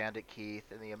held by Bandit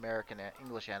Keith in the American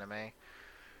English anime.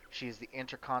 She's the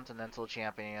Intercontinental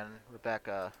champion,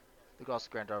 Rebecca. The Ghost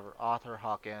granddaughter, Arthur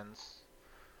Hawkins.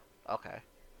 Okay.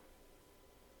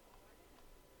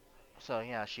 So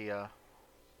yeah, she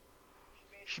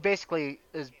basically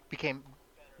became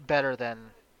better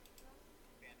than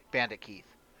Bandit Keith,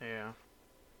 Yeah.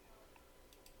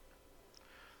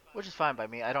 which is fine by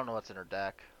me. I don't know what's in her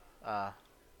deck. Hmm.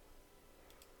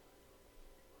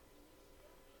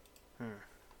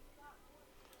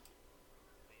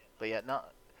 But yeah, no.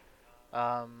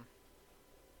 Um.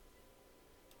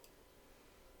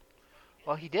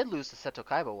 Well, he did lose to Seto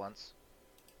Kaiba once.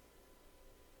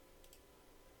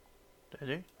 Did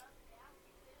he?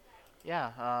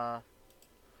 Yeah.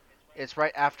 It's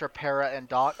right after Para and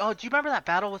Doc. Oh, do you remember that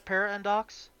battle with Para and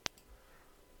Docs?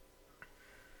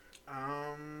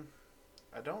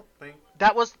 I don't think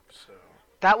That was so.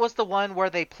 that was the one where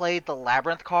they played the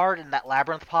labyrinth card and that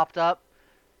labyrinth popped up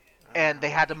and they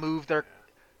had to move their.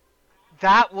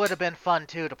 That would have been fun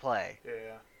too to play.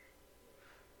 Yeah.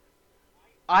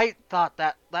 I thought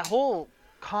that whole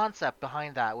concept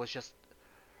behind that was just.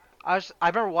 I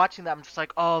remember watching that. I'm just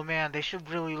like, oh man, they should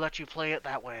really let you play it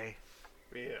that way.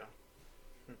 Yeah.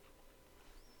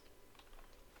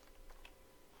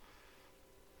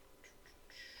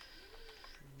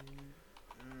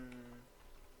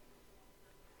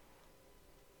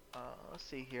 Let's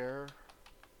see here.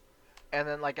 And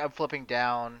then like I'm flipping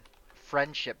down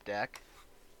friendship deck.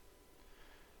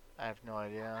 I have no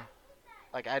idea.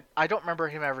 Like I don't remember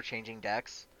him ever changing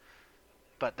decks.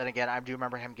 But then again, I do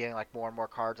remember him getting like more and more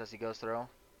cards as he goes through.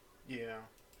 Yeah.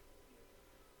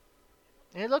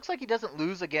 And it looks like he doesn't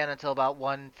lose again until about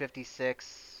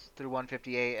 156 through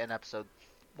 158 in episode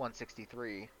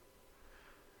 163.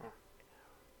 Huh.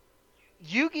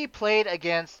 Yugi played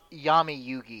against Yami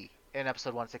Yugi in episode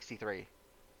 163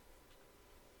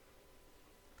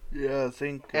 Yeah, I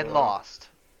think. and lost.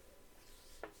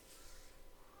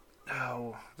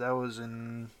 Oh, that was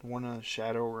in one of the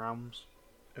Shadow Realms,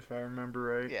 if I remember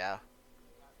right. Yeah,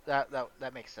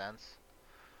 that makes sense.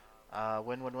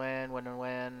 Win.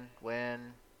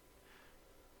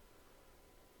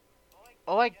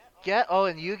 Oh, I get. Oh,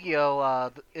 in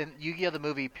Yu-Gi-Oh, in Yu-Gi-Oh the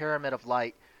movie Pyramid of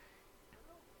Light,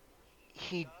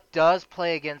 he does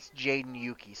play against Jaden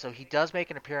Yuki, so he does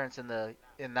make an appearance in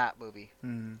that movie.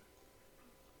 Hmm.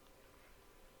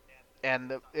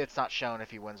 And it's not shown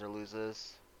if he wins or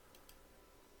loses.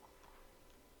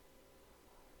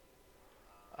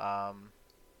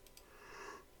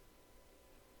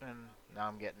 And now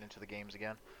I'm getting into the games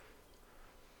again.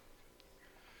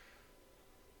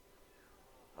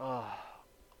 Oh,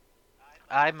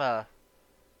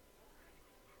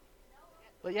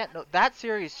 but yeah, no, that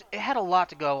series it had a lot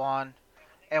to go on,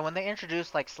 and when they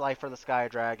introduced like Slifer the Sky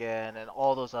Dragon and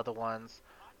all those other ones,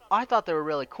 I thought they were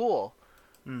really cool.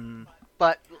 Hmm.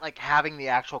 But like having the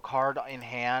actual card in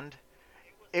hand,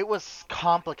 it was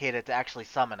complicated to actually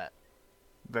summon it.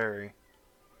 Very.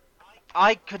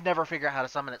 I could never figure out how to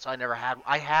summon it, so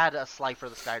I had a Slifer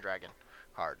the Sky Dragon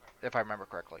card, if I remember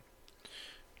correctly.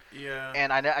 Yeah.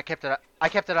 And I kept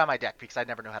it on my deck because I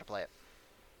never knew how to play it.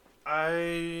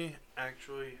 I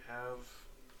actually have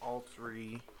all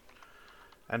three.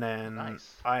 And then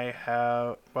Nice. I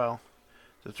have, well,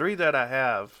 the three that I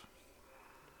have,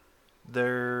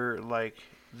 they're like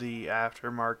the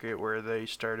aftermarket where they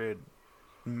started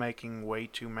making way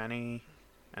too many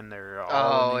and they're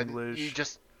all in English. And you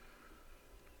just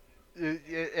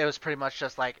it was pretty much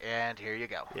just like, and here you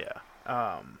go.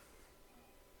 Yeah.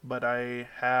 But I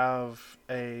have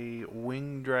a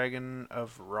Winged Dragon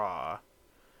of Ra,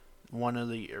 one of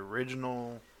the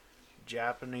original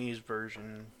Japanese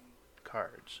version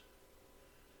cards.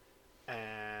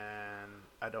 And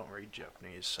I don't read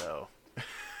Japanese, so.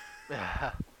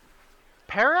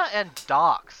 Para and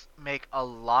Docs make a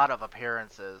lot of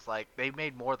appearances. Like, they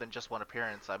made more than just one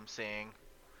appearance, I'm seeing.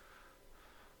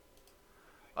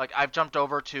 Like, I've jumped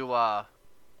over to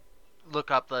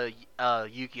look up the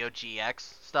Yu-Gi-Oh! GX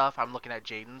stuff. I'm looking at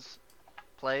Jaden's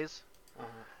plays. Uh-huh.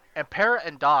 And Para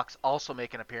and Docs also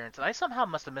make an appearance, and I somehow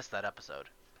must have missed that episode.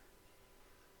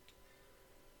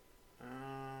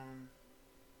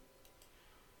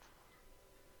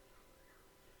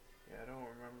 Yeah, I don't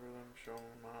remember them showing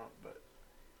up, but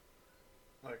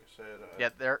like I said, I Yeah,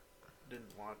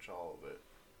 didn't watch all of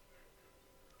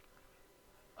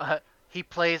it. he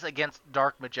plays against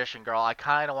Dark Magician Girl. I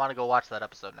kind of want to go watch that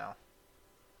episode now.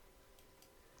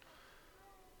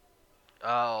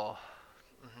 Oh,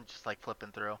 just like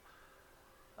flipping through.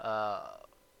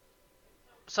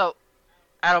 So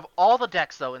Out of all the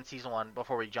decks, though, in Season 1,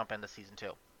 before we jump into Season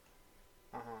 2,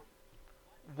 Uh-huh.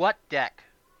 what deck,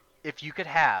 if you could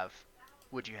have,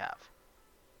 would you have?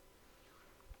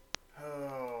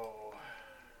 Oh.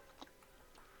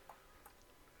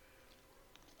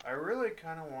 I really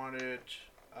kind of wanted,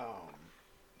 um,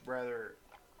 rather,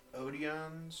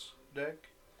 Odeon's deck.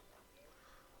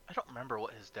 I don't remember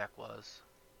what his deck was.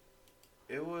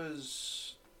 It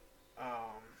was,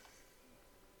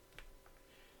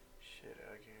 shit,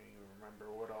 I can't even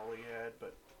remember what all he had,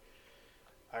 but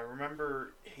I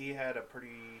remember he had a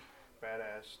pretty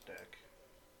badass deck.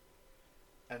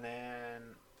 And then,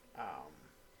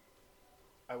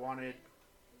 I wanted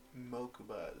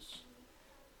Mokuba's,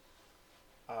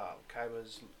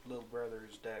 Kaiba's little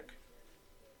brother's deck.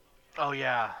 Oh,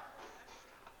 yeah.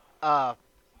 Uh,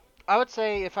 I would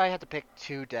say if I had to pick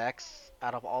two decks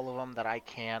out of all of them that I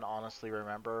can honestly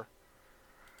remember,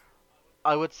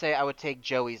 I would say I would take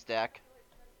Joey's deck.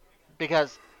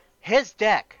 Because his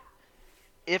deck,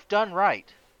 if done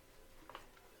right,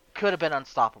 could have been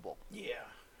unstoppable. Yeah.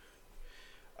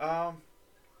 Um,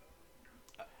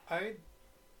 I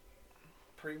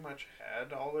pretty much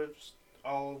had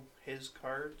all his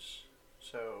cards,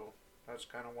 so that's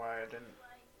kind of why I didn't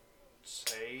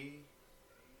say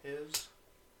his.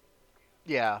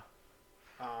 Yeah.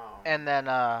 And then,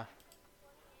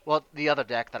 well, the other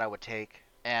deck that I would take,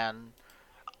 and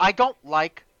I don't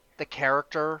like the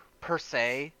character per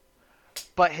se,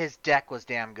 but his deck was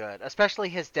damn good, especially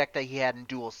his deck that he had in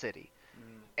Duel City,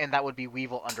 mm, and that would be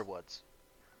Weevil Underwoods.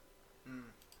 mm,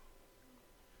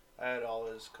 I had all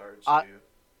his cards Uh, too.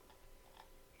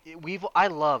 Weevil, I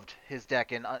loved his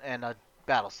deck in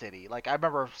Battle City. Like I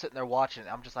remember sitting there watching it,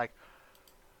 I'm just like,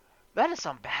 that is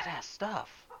some badass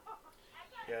stuff.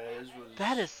 Yeah, his was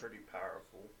That is pretty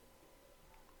powerful.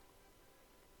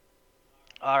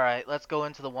 all right. Let's go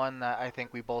into the one that I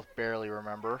think we both barely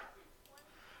remember.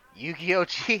 Yu-Gi-Oh!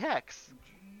 GX. GX.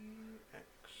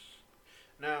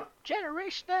 Now,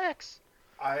 Generation X.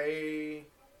 I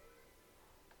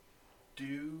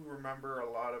do remember a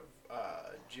lot of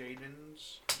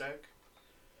Jaden's deck.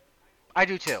 I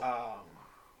do too.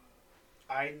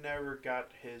 I never got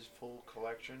his full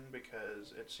collection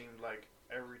because it seemed like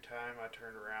every time I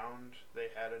turned around, they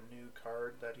had a new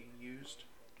card that he used.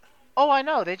 Oh, I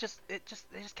know. They just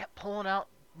kept pulling out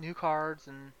new cards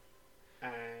and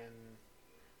And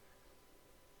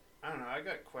I don't know, I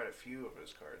got quite a few of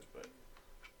his cards, but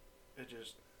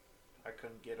I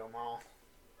couldn't get them all.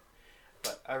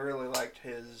 But I really liked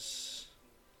his,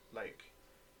 like,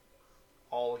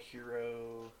 all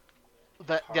hero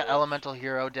the cards. Elemental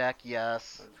Hero deck.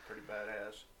 Yes. That was pretty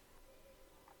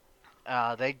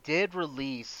badass. They did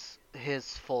release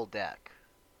his full deck.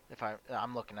 If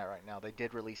I'm looking at it right now, they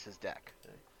did release his deck.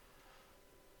 Okay.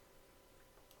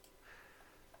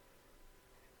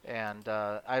 And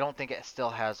I don't think it still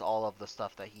has all of the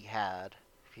stuff that he had,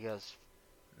 because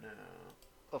No.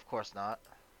 of course not.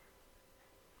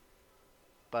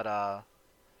 But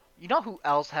you know who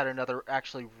else had another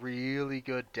actually really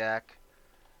good deck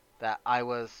that I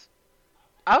was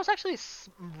actually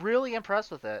really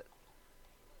impressed with it,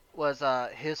 was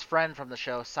his friend from the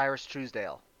show, Cyrus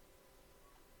Truesdale.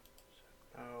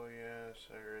 Oh yeah,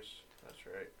 Cyrus. That's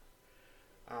right.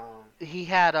 He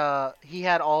had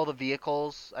all the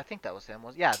vehicles. I think that was him.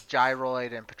 Yeah,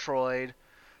 Gyroid and Petroid,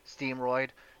 Steamroid,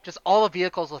 just all the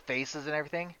vehicles with faces and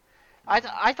everything.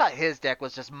 I thought his deck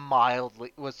was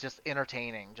just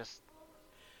entertaining. Just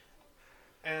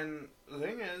And the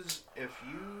thing is, if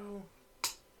you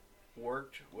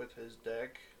worked with his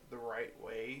deck the right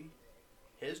way,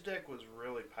 his deck was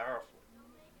really powerful.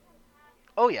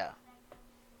 oh yeah,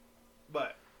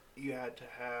 But you had to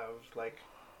have like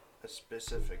a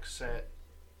specific set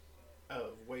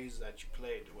of ways that you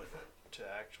played with it to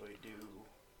actually do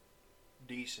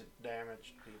decent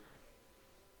damage to people.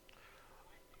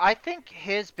 I think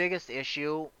his biggest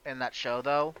issue in that show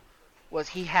though was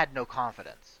he had no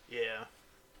confidence. Yeah.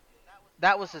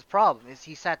 That was his problem. Is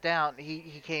he sat down,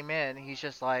 he came in, he's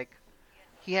just like,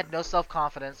 he had no self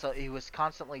confidence, so he was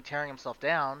constantly tearing himself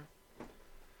down,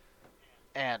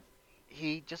 and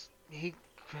he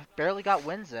barely got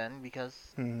wins in because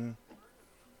Mm-hmm.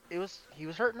 he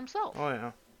was hurting himself. Oh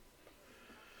yeah.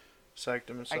 Psyched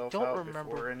himself don't out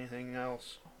remember. before anything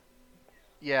else.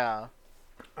 Yeah,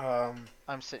 Um.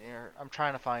 I'm sitting here. I'm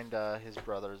trying to find his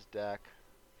brother's deck,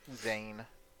 Zane.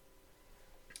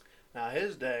 Now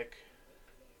his deck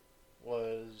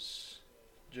was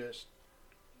just.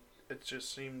 It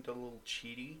just seemed a little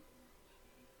cheaty.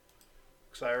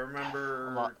 Cause I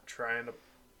remember trying to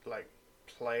like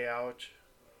play out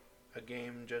a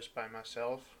game just by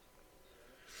myself,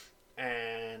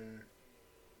 and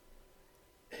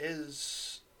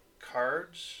his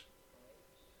cards,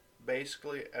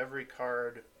 basically every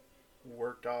card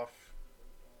worked off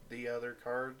the other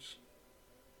cards.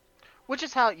 Which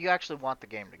is how you actually want the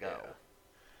game to go.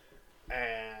 Yeah.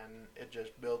 And it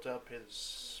just built up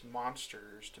his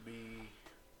monsters to be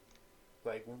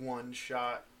like one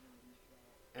shot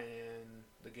and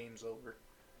the game's over.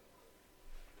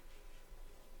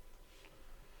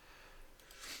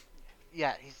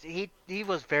 Yeah, he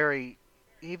was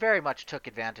he very much took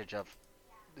advantage of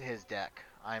his deck.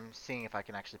 I'm seeing if I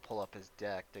can actually pull up his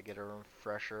deck to get a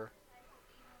refresher.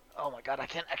 Oh my god, I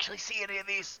can't actually see any of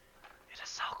these. It is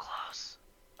so close.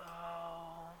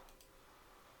 Oh.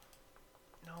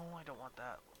 No, I don't want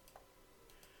that.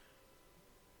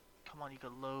 Come on, you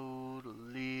can load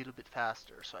a little bit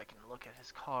faster so I can look at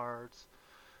his cards.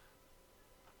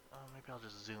 Oh, maybe I'll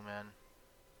just zoom in.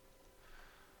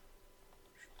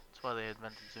 That's why they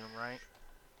invented zoom, right?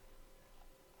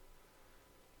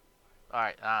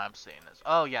 Alright, I'm seeing this.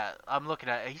 Oh yeah, I'm looking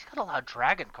at it. He's got a lot of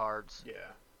dragon cards.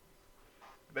 Yeah.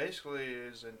 Basically,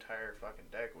 his entire fucking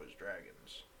deck was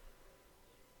dragons.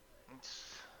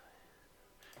 It's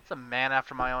a man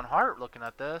after my own heart looking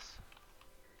at this.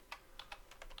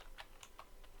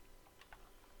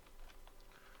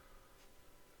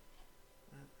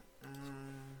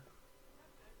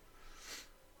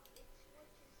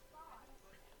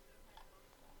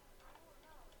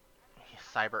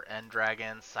 Cyber End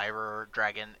Dragon, Cyber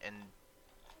Dragon, and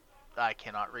I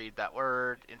cannot read that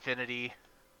word. Infinity.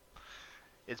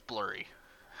 It's blurry.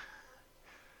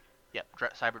 Yep,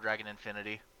 Cyber Dragon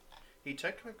Infinity. He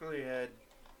technically had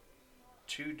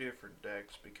two different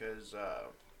decks because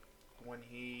when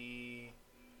he...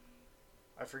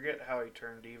 I forget how he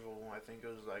turned evil. I think it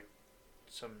was like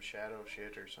some shadow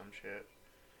shit or some shit.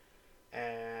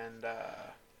 And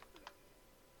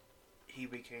he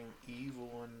became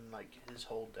evil and like his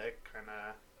whole deck kind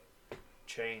of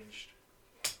changed.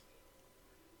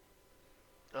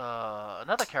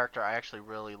 Another character I actually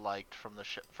really liked from the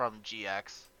from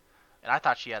GX, and I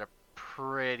thought she had a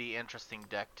pretty interesting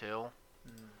deck too,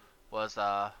 was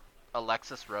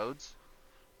Alexis Rhodes.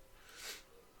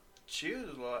 She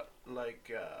was a lot like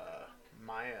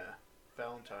Maya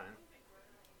Valentine.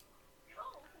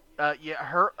 Yeah,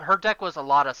 her deck was a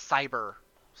lot of cyber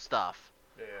stuff.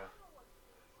 Yeah.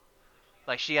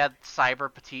 Like she had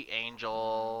Cyber Petite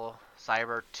Angel,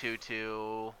 Cyber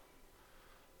Tutu.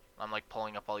 I'm like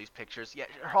pulling up all these pictures. Yeah,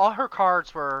 all her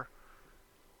cards were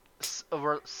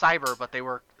cyber, but they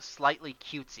were slightly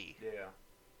cutesy.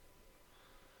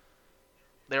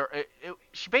 Yeah.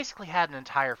 She basically had an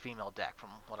entire female deck from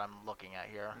what I'm looking at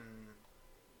here.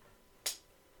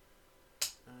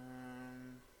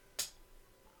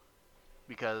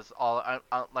 Because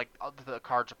the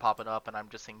cards are popping up and I'm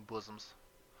just seeing bosoms.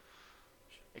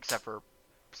 Except for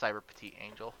Cyber Petite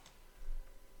Angel.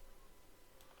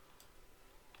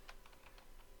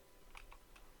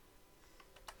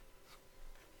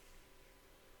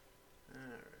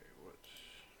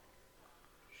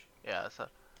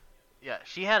 Yeah,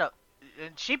 she had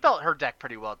she built her deck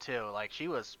pretty well too. Like she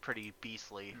was pretty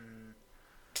beastly.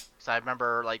 So I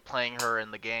remember like playing her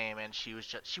in the game, and she would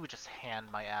just hand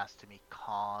my ass to me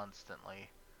constantly.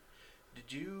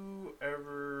 Did you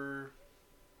ever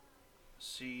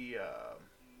see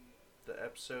the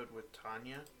episode with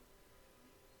Tanya?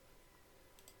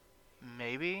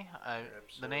 Maybe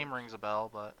the name rings a bell,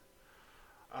 but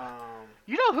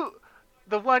you know who?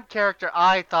 The one character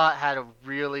I thought had a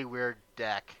really weird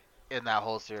deck in that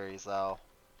whole series, though,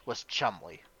 was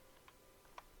Chumley.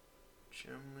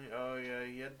 Chumley? Oh, yeah,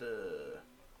 he had the...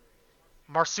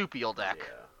 Marsupial deck.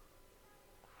 Yeah.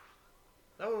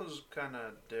 That was kind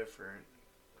of different.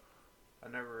 I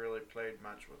never really played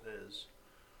much with his.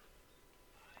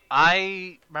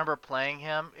 I remember playing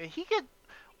him.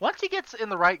 Once he gets in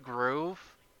the right groove,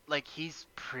 like, he's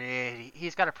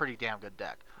got a pretty damn good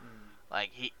deck.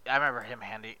 Like, I remember him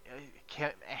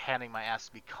handing my ass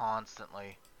to me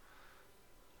constantly.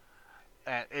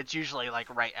 And it's usually,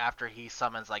 like, right after he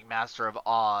summons, like, Master of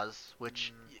Oz,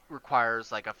 which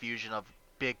requires, like, a fusion of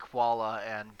Big Koala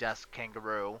and Desk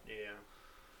Kangaroo. Yeah.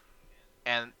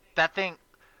 And that thing,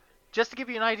 just to give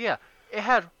you an idea, it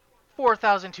had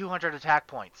 4,200 attack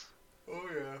points. Oh,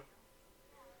 yeah.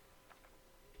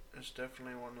 It's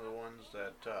definitely one of the ones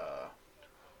that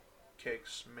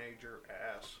kicks major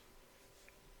ass.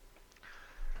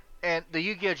 And the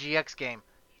Yu-Gi-Oh! GX game,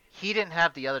 he didn't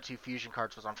have the other two fusion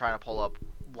cards, because I'm trying to pull up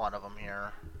one of them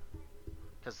here.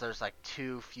 Because there's like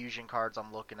two fusion cards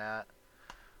I'm looking at.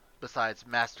 Besides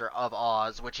Master of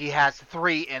Oz, which he has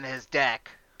 3 in his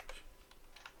deck.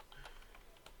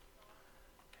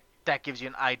 That gives you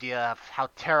an idea of how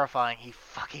terrifying he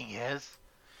fucking is.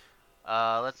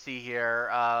 Let's see here.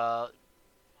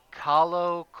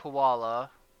 Kalo Koala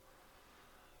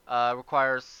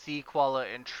requires Sea Koala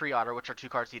and Tree Otter, which are two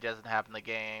cards he doesn't have in the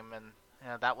game, and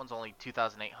that one's only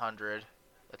 2,800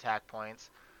 attack points.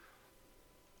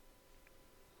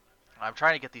 I'm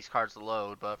trying to get these cards to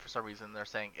load, but for some reason they're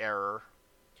saying error.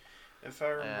 If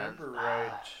I And remember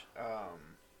right,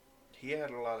 he had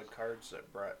a lot of cards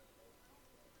that brought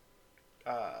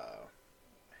uh,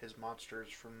 his monsters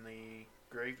from the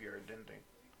graveyard, didn't he?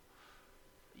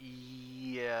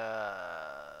 yes,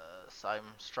 I'm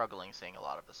struggling seeing a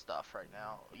lot of his stuff right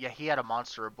now. Yeah, he had a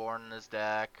Monster Reborn in his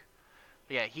deck.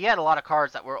 Yeah, he had a lot of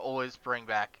cards that were always bring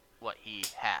back what he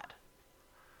had.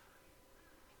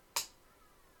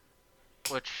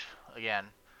 Which, again,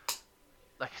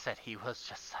 like I said, he was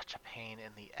just such a pain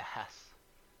in the ass.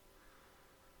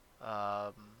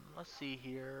 Let's see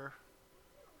here.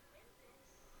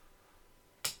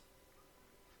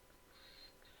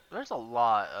 There's a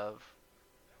lot of.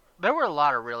 There were a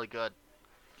lot of really good.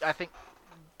 I think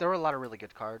there were a lot of really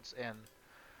good cards in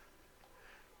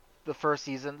the first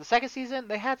season. The second season,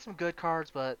 they had some good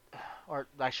cards, but. Or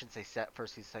I shouldn't say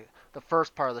first season. The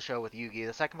first part of the show with Yugi.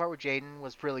 The second part with Jaden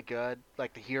was really good.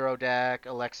 Like the Hero deck,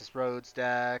 Alexis Rhodes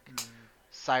deck,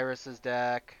 Cyrus's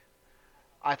deck.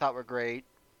 I thought were great.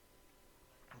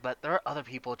 But there are other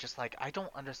people just like, I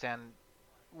don't understand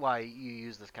why you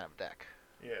use this kind of deck.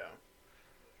 Yeah.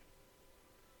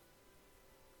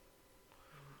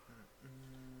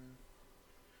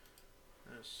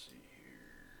 Let's see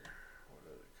here. What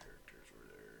other characters were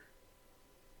there?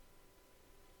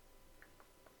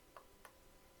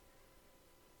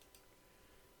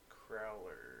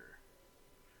 Crowler.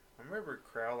 I remember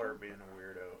Crowler being a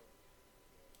weirdo.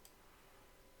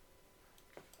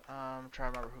 I'm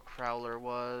trying to remember who Crowler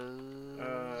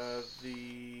was.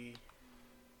 The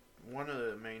one of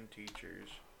the main teachers.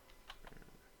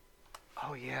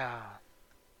 Oh yeah.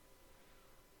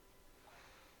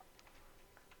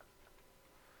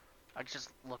 I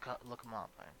just look him up.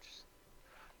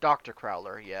 Dr.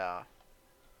 Crowler, yeah.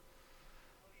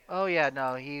 Oh yeah,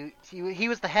 no, he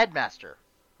was the headmaster.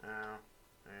 Oh,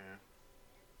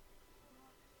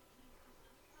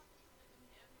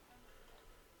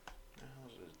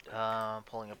 yeah.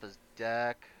 Pulling up his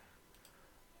deck.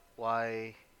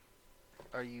 Why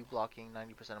are you blocking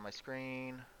 90% of my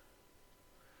screen?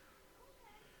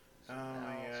 Oh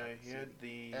yeah, he had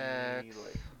the X.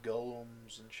 like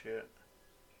golems and shit.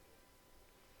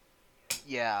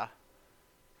 Yeah.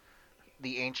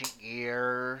 The ancient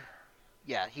gear.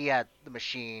 Yeah, he had the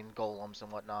machine, golems,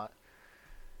 and whatnot.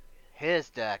 His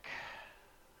deck.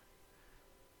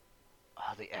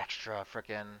 Oh, the extra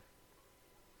frickin'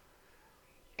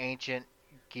 ancient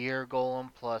gear golem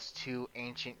plus 2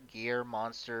 ancient gear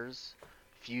monsters.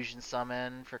 Fusion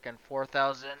summon, frickin'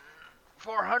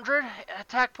 4,400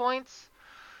 attack points.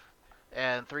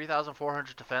 And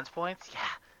 3,400 defense points.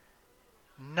 Yeah.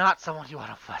 Not someone you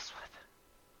want to fuss with.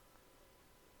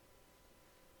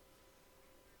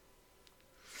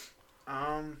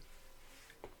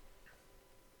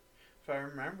 If I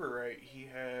remember right, he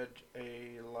had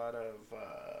a lot of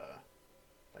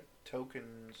like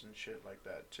tokens and shit like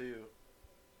that too.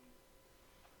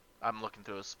 I'm looking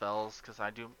through his spells because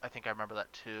I think I remember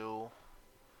that too.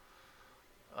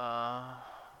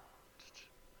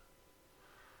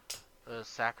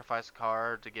 Sacrifice a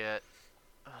card to get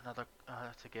another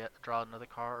draw another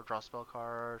card or draw a spell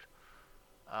card.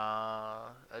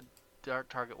 A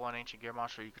target one ancient gear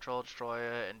monster you control, destroy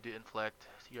it, and inflict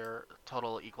your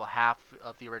total equal half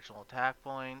of the original attack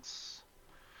points.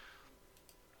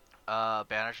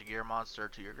 Banish a gear monster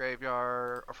to your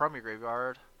graveyard or from your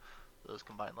graveyard. Those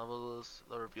combined levels,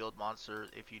 the revealed monster.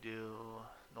 If you do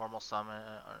normal summon,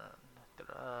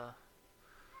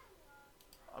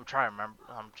 I'm trying to remember.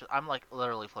 I'm like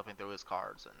literally flipping through his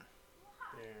cards, and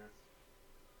Yeah.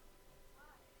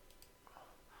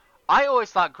 I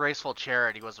always thought Graceful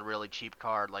Charity was a really cheap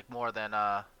card, like more than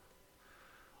Pot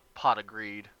of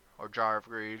Greed or Jar of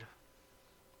Greed.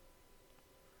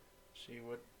 See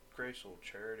what Graceful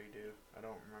Charity do? I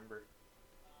don't remember.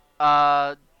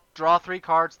 Draw 3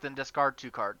 cards, then discard 2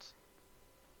 cards.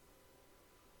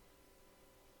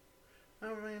 I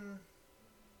mean,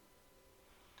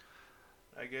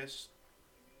 I guess.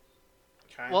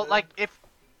 Kinda. Well, like if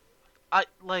I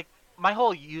like my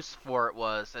whole use for it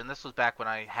was, and this was back when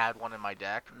I had one in my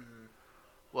deck,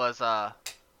 was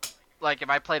like if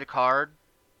I played a card,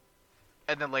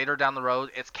 and then later down the road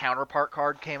its counterpart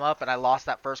card came up, and I lost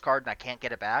that first card and I can't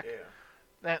get it back. Yeah.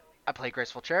 Then I play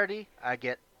Graceful Charity. I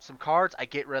get some cards. I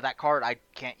get rid of that card I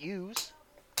can't use.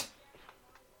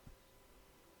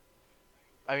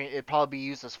 I mean, it'd probably be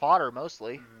used as fodder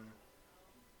mostly.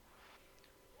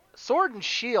 Sword and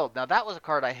Shield. Now that was a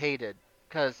card I hated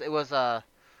because it was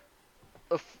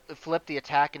it flipped the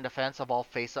attack and defense of all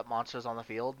face-up monsters on the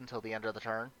field until the end of the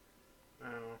turn. Oh,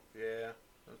 yeah,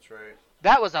 that's right.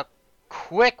 That was a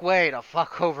quick way to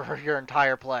fuck over your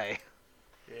entire play.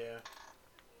 Yeah.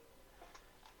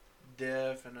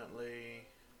 Definitely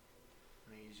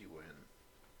an easy win.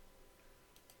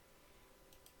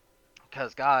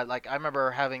 Because God, like I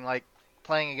remember having like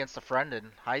playing against a friend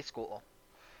in high school,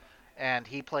 and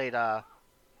he played. I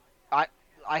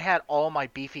had all my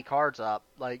beefy cards up,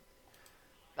 like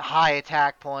high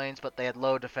attack points, but they had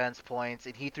low defense points,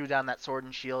 and he threw down that sword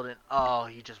and shield, and oh,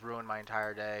 he just ruined my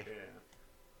entire day. Yeah.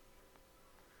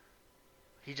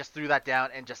 He just threw that down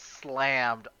and just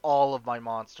slammed all of my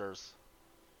monsters.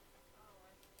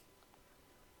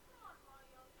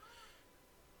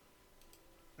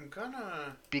 I'm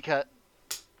kinda... Because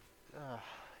it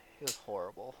was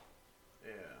horrible.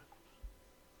 Yeah.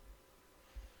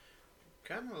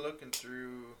 Kinda looking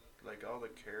through, like, all the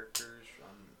characters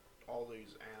from all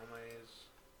these animes,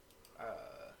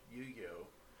 Yu-Gi-Oh!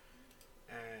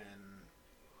 And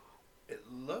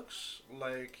it looks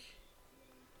like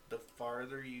the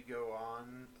farther you go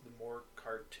on, the more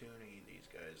cartoony these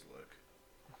guys look.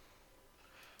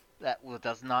 That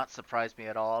does not surprise me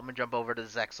at all. I'm gonna jump over to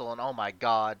Zexal, and oh my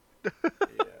god. Yeah.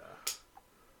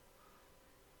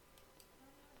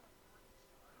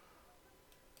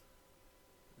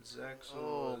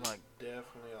 Zexal is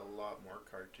definitely a lot more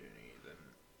cartoony than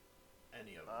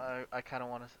any of them. I kind of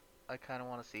want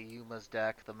to see Yuma's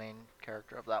deck, the main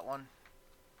character of that one.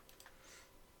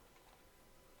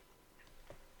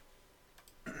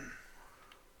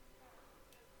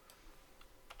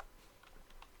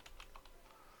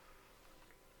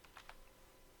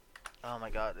 Oh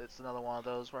my god, it's another one of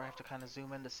those where I have to kind of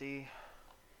zoom in to see.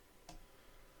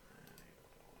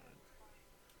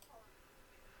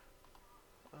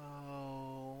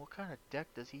 Oh, what kind of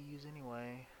deck does he use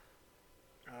anyway?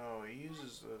 Oh, he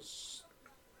uses those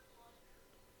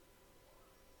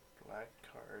black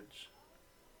cards.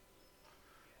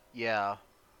 Yeah.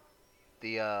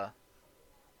 The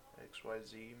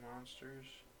XYZ monsters.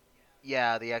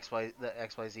 yeah, the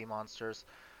XYZ monsters,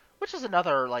 which is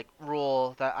another like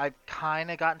rule that I've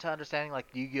kind of gotten to understanding. Like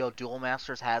Yu-Gi-Oh! Duel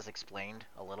Masters has explained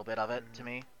a little bit of it to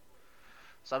me,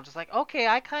 so I'm just like, okay,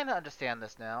 I kind of understand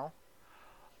this now.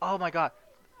 Oh my god,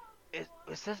 is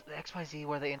this the XYZ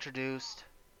where they introduced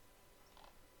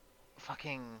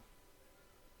fucking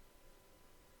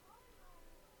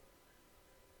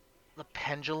the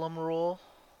pendulum rule?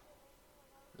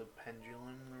 The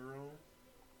pendulum rule?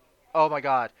 Oh my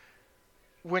god.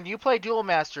 When you play Duel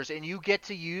Masters and you get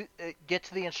to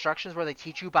the instructions where they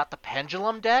teach you about the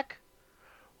pendulum deck,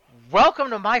 welcome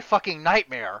to my fucking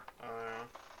nightmare.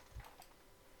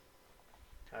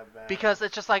 Because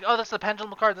it's just like, oh, this is a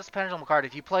pendulum card, this is a pendulum card.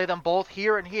 If you play them both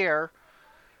here and here,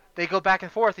 they go back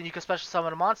and forth and you can special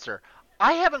summon a monster.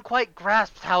 I haven't quite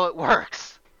grasped how it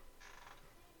works.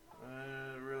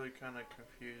 It really kind of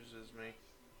confuses me.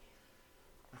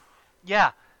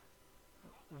 Yeah.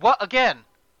 What again?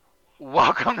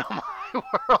 Welcome to my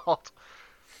world.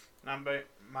 That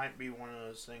might be one of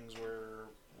those things where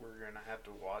we're gonna have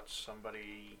to watch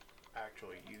somebody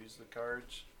actually use the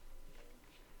cards.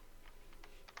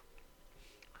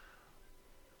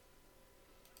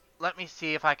 Let me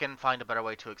see if I can find a better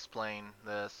way to explain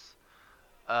this.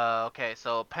 Okay,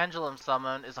 so Pendulum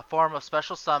Summon is a form of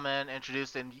special summon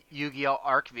introduced in Yu-Gi-Oh!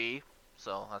 Arc V,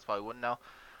 so that's why we wouldn't know.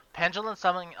 Pendulum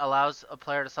Summoning allows a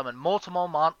player to summon multiple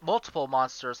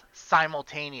monsters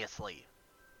simultaneously.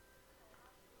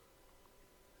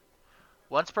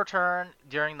 Once per turn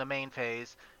during the main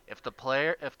phase, if the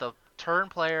turn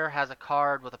player has a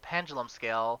card with a pendulum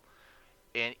scale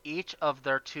in each of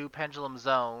their 2 pendulum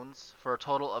zones for a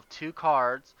total of 2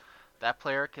 cards, that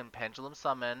player can pendulum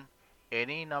summon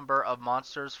any number of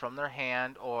monsters from their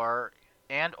hand or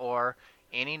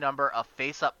any number of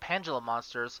face-up pendulum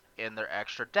monsters in their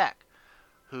extra deck,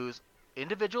 whose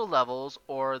individual levels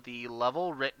or the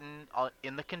level written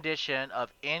in the condition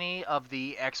of any of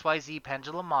the XYZ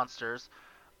pendulum monsters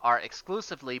are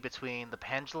exclusively between the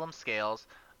pendulum scales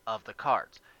of the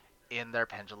cards in their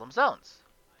pendulum zones,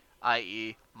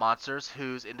 i.e. monsters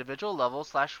whose individual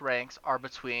levels / ranks are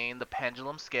between the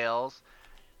pendulum scales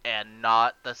and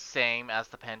not the same as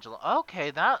the pendulum.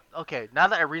 Okay, now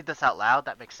that I read this out loud,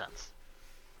 that makes sense.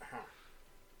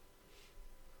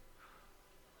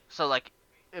 So, like,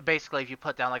 basically, if you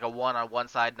put down, like, a 1 on one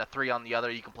side and a 3 on the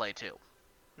other, you can play 2.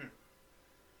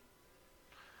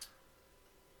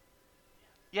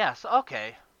 Yes,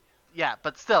 okay. Yeah,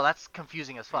 but still, that's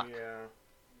confusing as fuck. Yeah.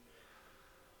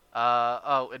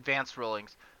 Oh, advanced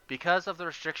rulings. Because of the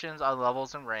restrictions on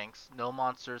levels and ranks, no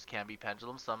monsters can be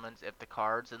pendulum summons if the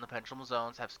cards in the pendulum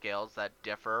zones have scales that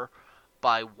differ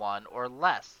by 1 or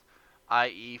less,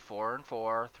 i.e. 4 and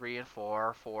 4, 3 and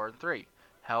 4, 4 and 3.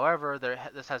 However,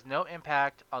 this has no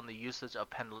impact on the usage of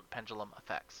pendulum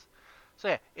effects. So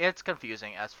yeah, it's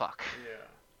confusing as fuck. Yeah.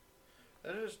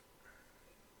 That is...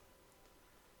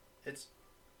 It's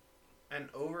an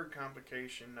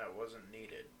overcomplication that wasn't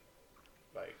needed.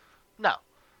 Like... No.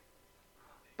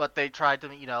 But they tried to,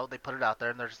 they put it out there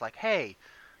and they're just like, hey,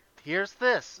 here's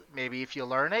this. Maybe if you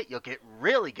learn it, you'll get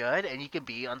really good and you can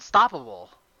be unstoppable.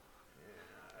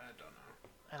 Yeah, I don't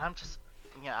know. And I'm just,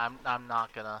 I'm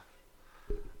not gonna.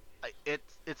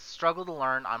 It's struggle to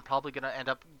learn. I'm probably gonna end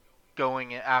up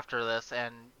going after this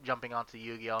and jumping onto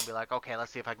Yu-Gi-Oh and be like, okay,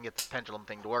 let's see if I can get this pendulum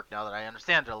thing to work now that I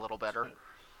understand it a little better.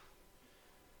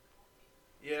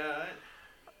 Yeah,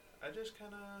 I just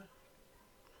kind of...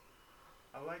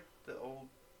 I like the old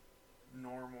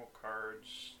normal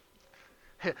cards.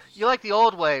 You like the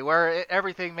old way where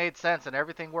everything made sense and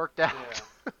everything worked out.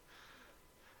 Yeah.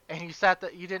 And you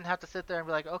didn't have to sit there and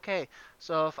be like, okay,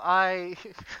 so if I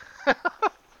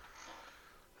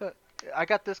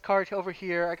got this card over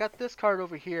here, I got this card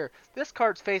over here. This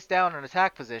card's face down in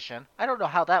attack position. I don't know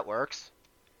how that works.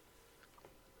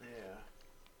 Yeah.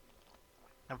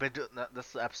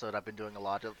 This episode I've been doing a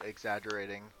lot of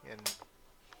exaggerating and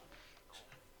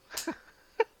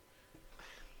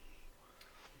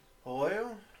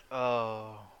Well,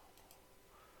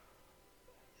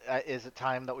 is it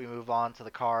time that we move on to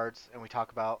the cards and we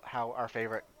talk about how our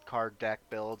favorite card deck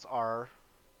builds are?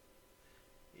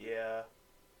 yeah,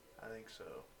 I think so.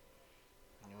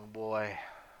 Oh boy.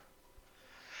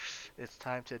 It's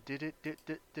time to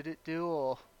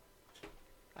duel.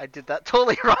 I did that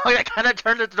totally wrong. I kind of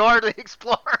turned the door to the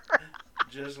Explorer.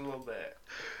 Just a little bit.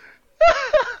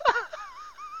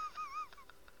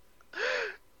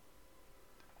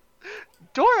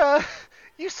 Dora,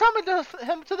 you summoned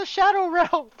him to the Shadow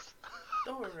Realms.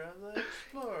 Dora the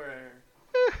Explorer.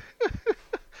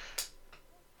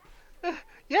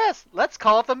 Yes, let's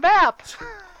call it the map.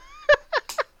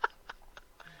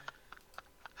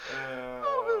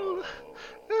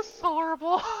 This is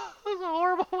horrible. This is a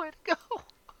horrible way to go.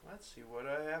 Let's see what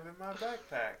I have in my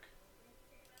backpack.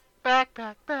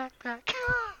 Backpack.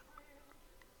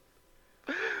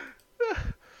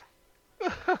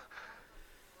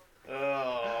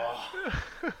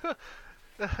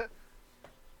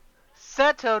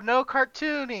 Seto, no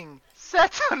cartooning.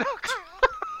 Seto, no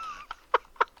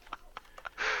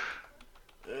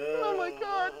Oh my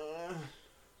god.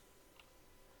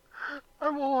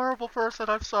 I'm a horrible person,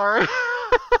 I'm sorry.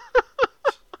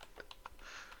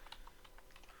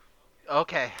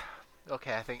 Okay,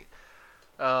 I think...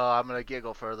 I'm gonna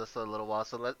giggle for this a little while,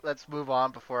 so let's move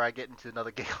on before I get into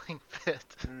another giggling fit.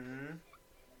 Mm-hmm.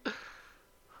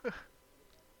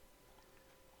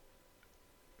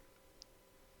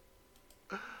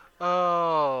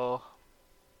 Oh.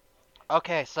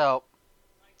 Okay, so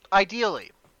ideally,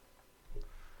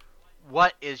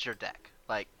 what is your deck?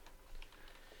 Like,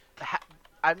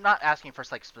 I'm not asking for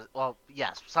like, well,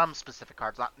 yes, some specific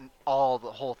cards, not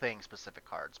the whole thing specific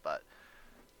cards, but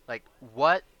like,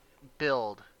 what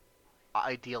build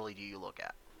ideally do you look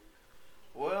at?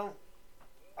 Well,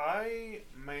 I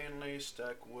mainly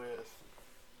stuck with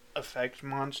effect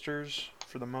monsters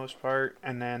for the most part,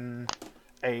 and then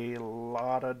a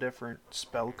lot of different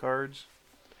spell cards.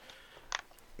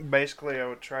 Basically, I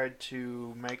would try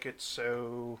to make it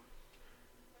so,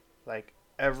 like,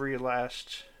 every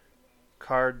last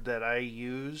card that I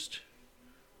used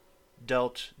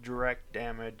dealt direct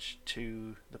damage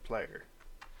to the player.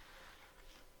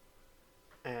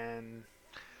 And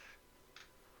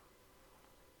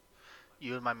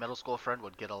you and my middle school friend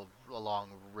would get along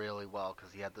really well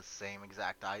because he had the same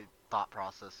exact thought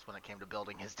process when it came to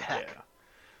building his deck. yeah,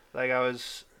 like I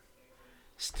was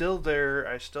still there.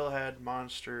 I still had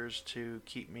monsters to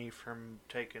keep me from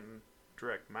taking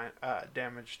direct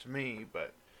damage to me,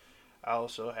 but I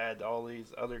also had all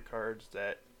these other cards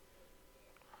that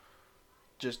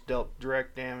just dealt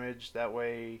direct damage. That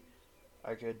way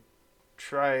I could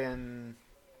try and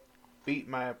beat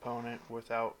my opponent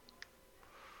without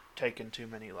taking too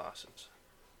many losses.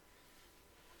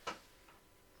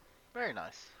 Very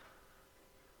nice.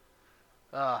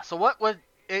 So what would,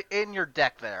 in your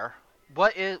deck there,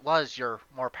 what was your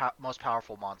most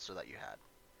powerful monster that you had?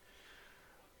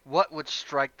 What would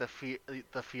strike the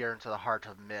fear into the heart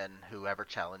of men who ever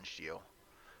challenged you?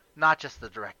 Not just the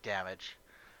direct damage,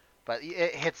 but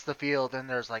it hits the field and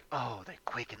there's like, oh, they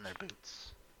quake in their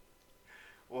boots.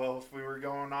 Well, if we were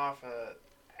going off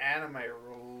anime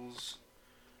rules,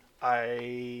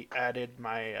 I added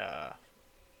my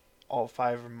all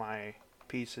 5 of my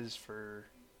pieces for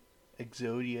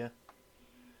Exodia.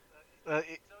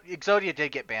 Exodia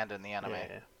did get banned in the anime.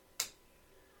 Yeah.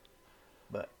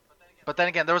 But But then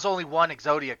again, there was only one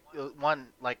Exodia, one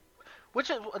like, which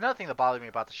is another thing that bothered me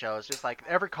about the show is just like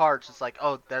every card's just like,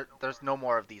 oh, there's no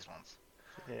more of these ones.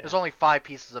 yeah. There's only 5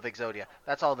 pieces of Exodia.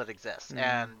 That's all that exists, Mhm.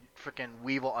 and freaking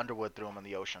Weevil Underwood threw them in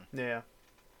the ocean. Yeah.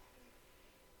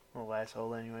 Little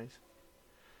asshole, anyways.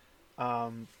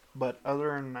 But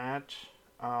other than that,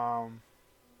 oh,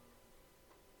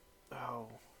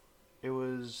 it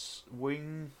was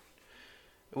Wing.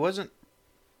 It wasn't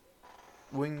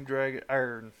Wing Dragon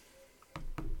or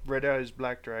Red Eyes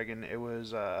Black Dragon. It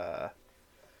was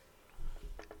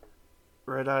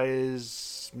Red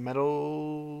Eyes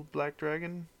Metal Black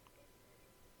Dragon.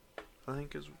 I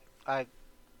think is I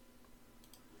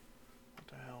what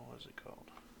the hell was it called?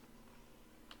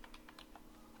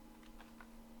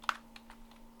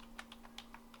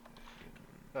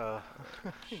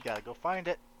 you gotta go find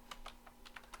it.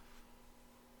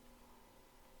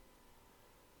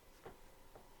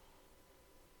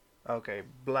 Okay,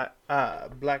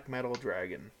 Black Metal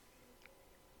Dragon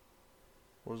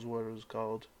was what it was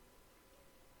called.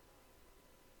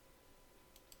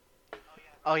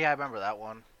 Oh yeah, I remember that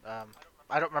one.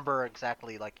 I don't remember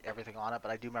exactly like everything on it,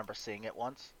 but I do remember seeing it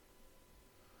once.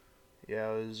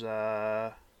 Yeah, it was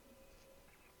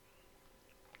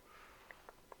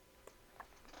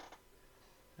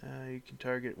you can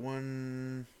target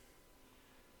one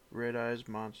Red Eyes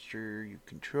monster you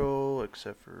control,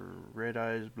 except for Red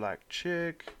Eyes Black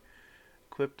Chick.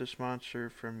 Equip this monster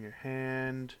from your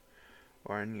hand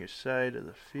or on your side of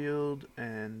the field,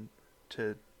 and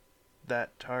to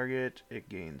that target, it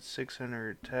gains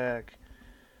 600 attack.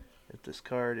 If this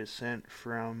card is sent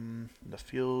from the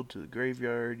field to the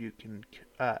graveyard, you can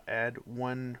add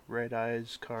one Red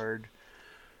Eyes card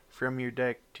from your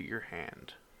deck to your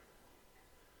hand.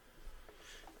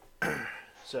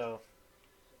 So,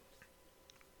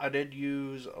 I did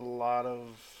use a lot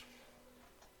of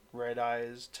Red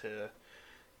Eyes to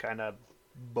kind of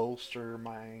bolster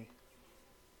my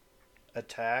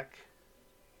attack,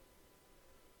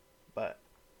 but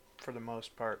for the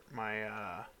most part,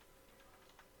 my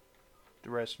the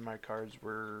rest of my cards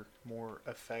were more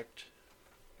effect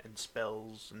and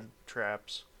spells and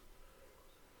traps.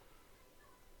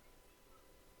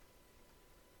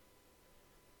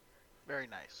 Very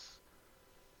nice.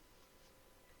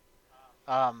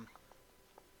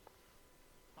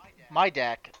 My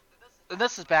deck, and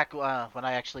this is back when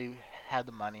I actually had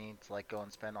the money to like go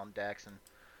and spend on decks and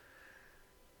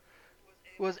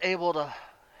was able to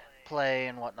play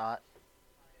and whatnot.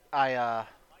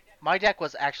 My deck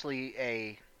was actually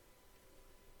I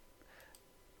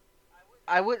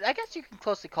guess you can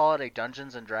closely call it a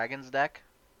Dungeons and Dragons deck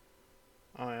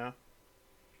Oh yeah.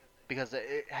 because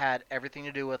it had everything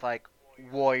to do with like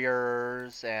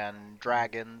warriors and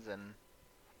dragons and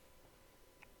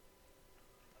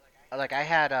like I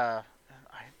had I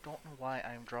don't know why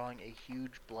I'm drawing a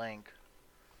huge blank.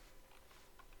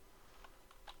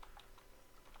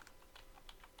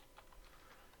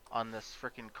 On this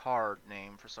freaking card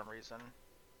name for some reason.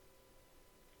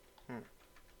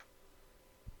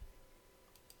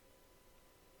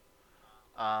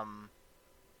 I'm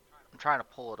trying to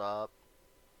pull it up.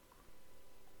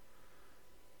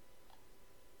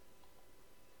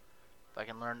 If I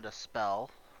can learn to spell.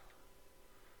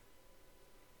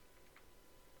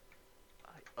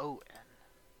 I-O-N.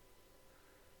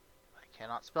 I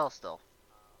cannot spell still.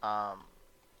 God,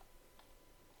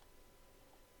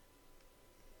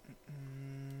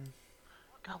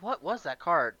 what was that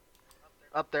card?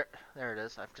 Up there. There it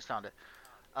is. I've just found it.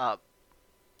 No,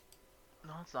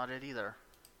 it's not it either.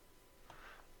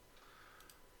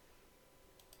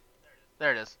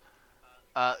 There it is.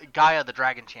 Gaia the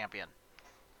Dragon Champion.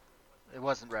 It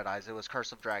wasn't Red Eyes. It was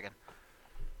Curse of Dragon.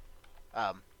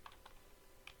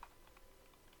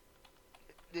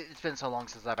 It's been so long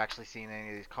since I've actually seen any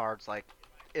of these cards. Like,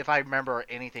 if I remember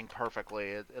anything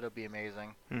perfectly, it'll be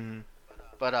amazing. Mm-hmm.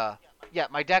 But yeah,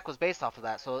 my deck was based off of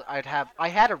that. So I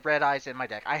had a Red Eyes in my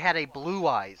deck. I had a Blue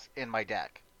Eyes in my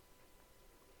deck.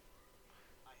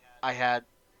 I had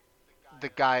the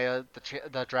Gaia,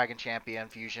 the Dragon Champion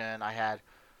fusion. I had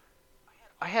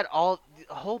a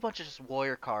whole bunch of just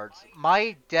warrior cards.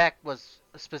 My deck was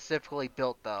specifically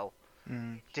built though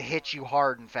to hit you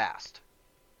hard and fast.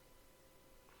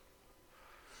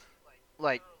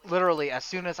 Like literally, as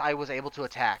soon as I was able to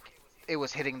attack, it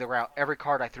was hitting the ground. Every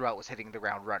card I threw out was hitting the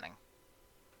ground running.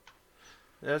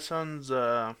 That sounds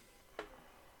it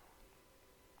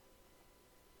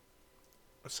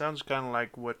sounds kind of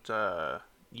like what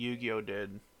Yu-Gi-Oh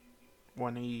did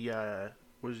when he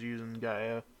was using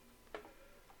Gaia.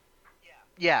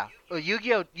 Yeah,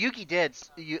 Yu-Gi-Oh! Yugi did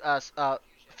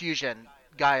fusion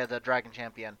Gaia the Dragon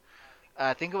Champion.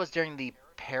 I think it was during the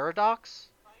Paradox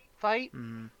fight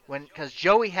Mm, when because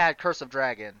Joey had Curse of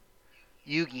Dragon,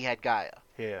 Yugi had Gaia,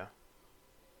 yeah.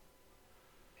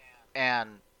 and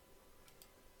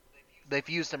they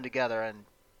fused them together and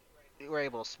were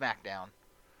able to smack down.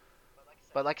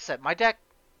 But like I said, my deck,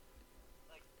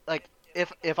 like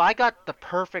if I got the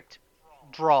perfect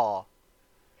draw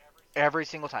every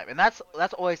single time, and that's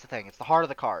always the thing. It's the heart of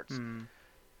the cards. Mm,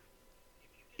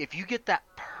 If you get that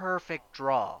perfect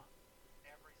draw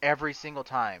every single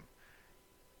time,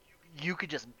 you could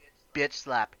just bitch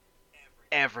slap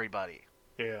everybody.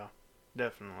 yeah.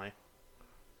 Definitely.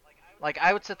 Like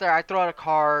I would sit there, I'd throw out a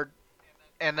card,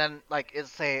 and then like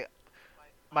it's say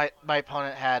my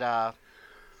opponent had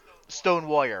Stone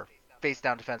Warrior face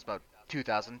down defense mode,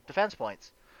 2,000 defense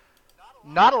points.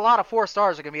 Not a lot of 4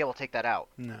 stars are gonna be able to take that out.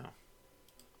 No.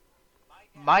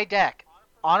 My deck,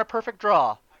 on a perfect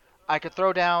draw, I could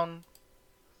throw down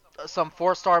some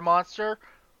 4-star monster,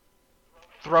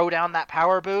 throw down that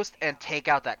power boost, and take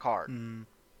out that card. Mm,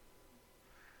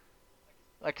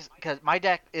 Like, because my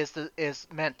deck is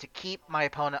meant to keep my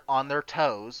opponent on their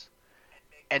toes,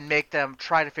 and make them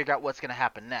try to figure out what's gonna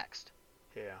happen next.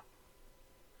 yeah.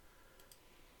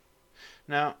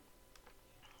 Now,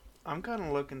 I'm kind of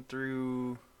looking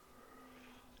through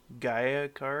Gaia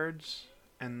cards,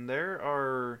 and there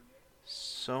are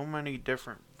so many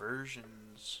different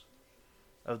versions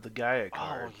of the Gaia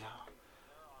card. Oh yeah,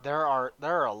 there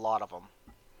are a lot of them.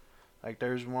 Like,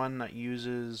 there's one that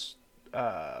uses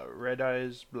Red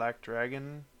Eyes Black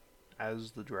Dragon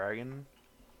as the dragon.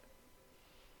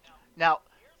 Now,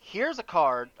 here's a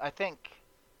card I think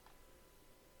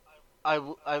I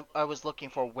was looking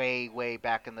for way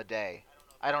back in the day.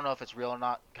 I don't know if it's real or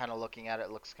not. Kind of looking at it,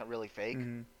 it looks really fake.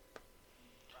 Mm-hmm.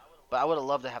 But I would have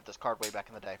loved to have this card way back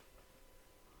in the day.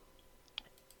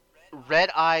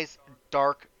 Red Eyes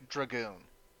Dark Dragoon.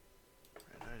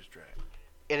 Red Eyes Dragon.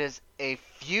 It is a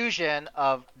fusion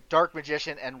of Dark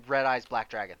Magician and Red Eyes Black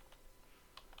Dragon.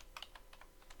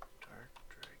 Dark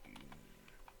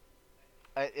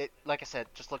Dragon. It like I said,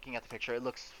 just looking at the picture, it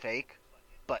looks fake,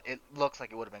 but it looks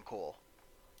like it would have been cool.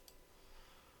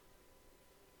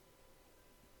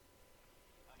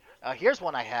 Here's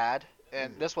one I had,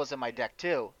 and this was in my deck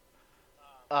too.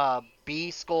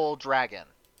 B Skull Dragon,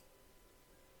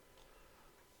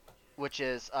 which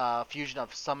is a fusion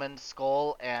of Summoned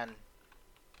Skull and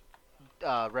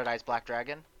Red Eyes Black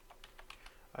Dragon.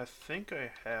 I think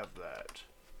I have that.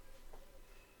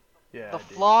 Yeah. The I did.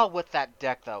 flaw with that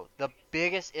deck, though, the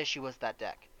biggest issue with that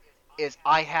deck, is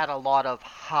I had a lot of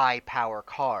high power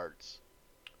cards.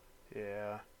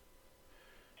 Yeah.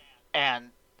 And,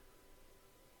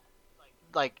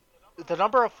 like, the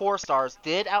number of 4 stars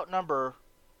did outnumber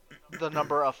the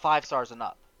number of 5 stars and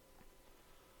up.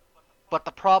 But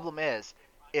the problem is,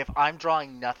 if I'm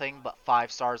drawing nothing but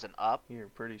 5 stars and up, You're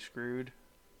pretty screwed.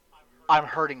 I'm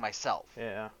hurting myself.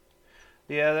 Yeah.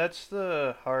 Yeah, that's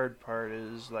the hard part,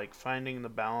 is like finding the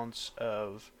balance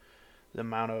of the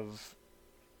amount of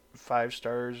 5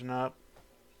 stars and up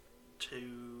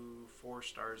to 4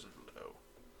 stars and below.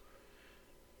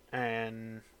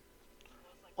 And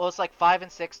Well, it's like 5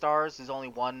 and 6 stars is only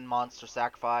 1 monster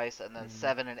sacrifice, and then Mhm.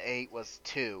 7 and 8 was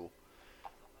 2.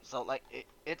 So, like,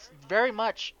 it's very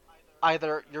much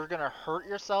either you're gonna hurt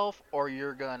yourself or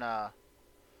you're gonna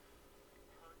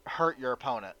hurt your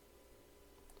opponent.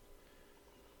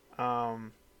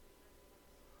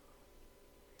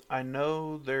 I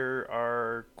know there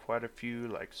are quite a few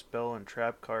like spell and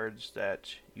trap cards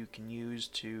that you can use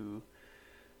to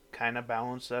kind of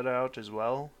balance that out as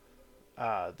well.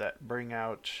 That bring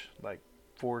out like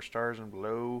 4 stars and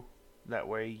below. That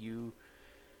way you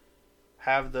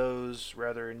have those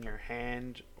rather in your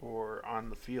hand or on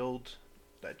the field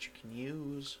that you can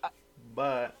use.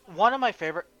 But One of my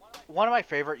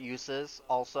favorite uses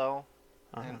also,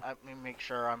 uh and let me make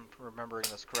sure I'm remembering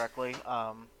this correctly.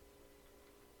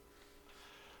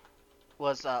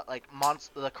 Was like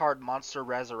the card Monster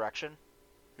Resurrection.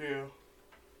 yeah,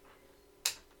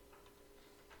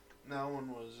 that one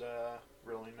was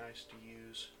really nice to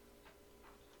use.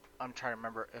 I'm trying to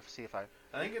remember see if I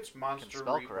I think it's can Monster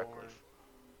spell Reborn. correctly.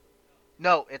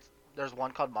 No, there's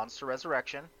one called Monster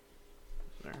Resurrection.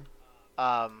 There.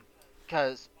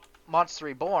 Because Monster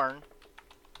Reborn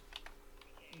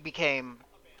became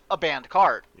a banned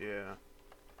card, Yeah.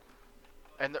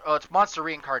 and it's Monster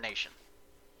Reincarnation.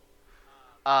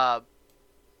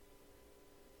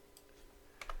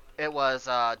 It was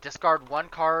discard 1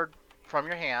 card from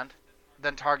your hand,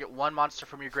 then target one monster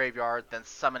from your graveyard, then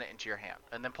summon it into your hand,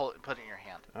 and then put it in your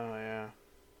hand. Oh yeah.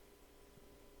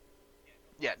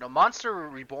 Yeah, no, Monster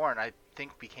Reborn I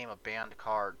think became a banned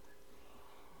card.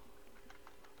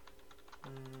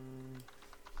 Reborn.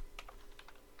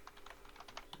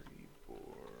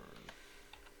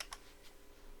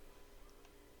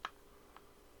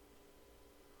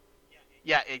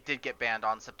 Yeah, it did get banned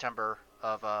on September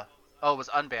of it was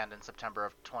unbanned in September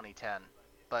of 2010,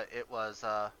 but it was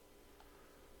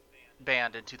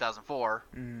banned in 2004.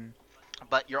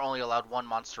 But you're only allowed one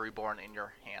Monster Reborn in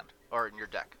your hand or in your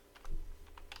deck.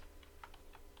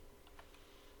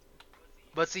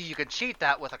 But see, you can cheat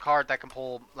that with a card that can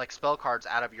pull like spell cards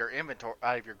out of your inventory,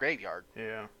 out of your graveyard.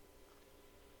 Yeah.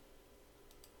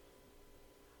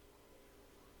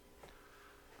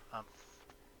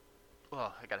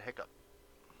 Oh, I got a hiccup.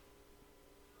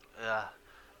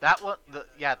 That one,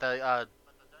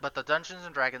 but the Dungeons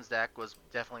and Dragons deck was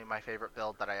definitely my favorite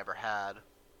build that I ever had.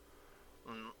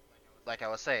 Like I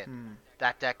was saying,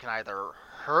 that deck can either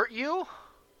hurt you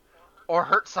or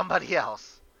hurt somebody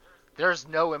else. There's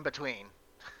no in between.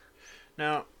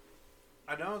 Now,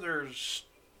 I know there's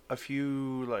a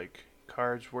few like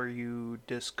cards where you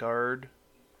discard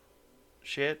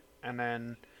shit and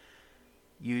then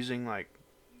using like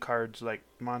cards like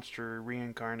Monster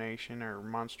Reincarnation or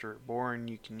Monster Reborn,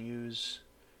 you can use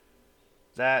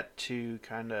that to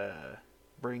kind of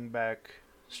bring back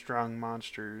strong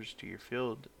monsters to your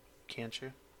field, can't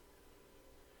you?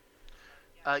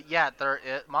 Yeah,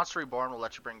 Monster Reborn will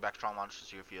let you bring back strong monsters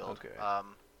to your field. Okay.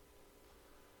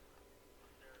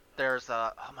 There's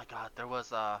oh my god, there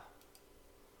was a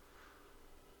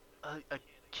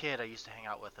kid I used to hang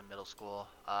out with in middle school.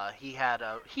 He had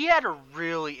a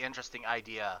really interesting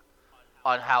idea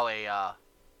on how a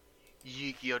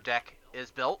Yu-Gi-Oh deck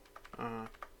is built,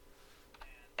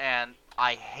 and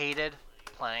I hated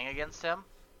playing against him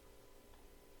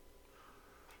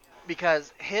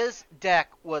because his deck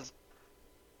was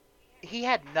he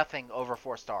had nothing over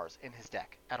 4 stars in his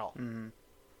deck at all.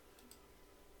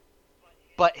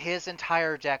 But his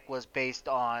entire deck was based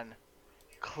on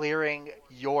clearing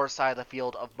your side of the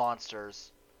field of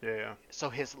monsters. Yeah. So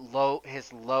his low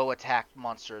attack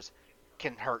monsters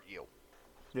can hurt you.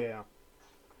 Yeah.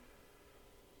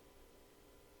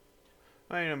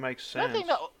 I mean, it makes sense.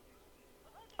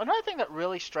 Another thing that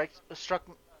really struck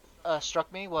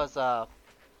me was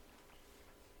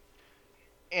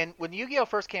and when Yu-Gi-Oh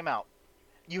first came out,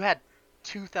 you had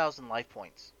 2,000 life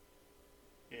points.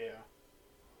 Yeah.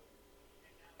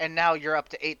 And now you're up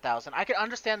to 8,000. I can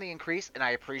understand the increase, and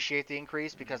I appreciate the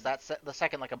increase, because that's the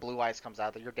second like a Blue Eyes comes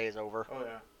out, that your day's over. Oh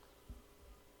yeah.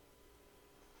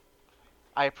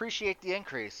 I appreciate the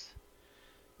increase.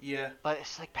 Yeah. But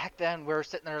it's like back then we were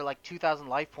sitting there like 2,000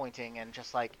 life pointing, and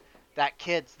just like that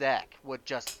kid's deck would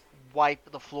just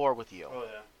wipe the floor with you. Oh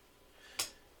yeah.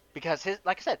 Because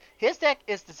like I said, his deck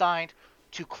is designed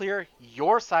to clear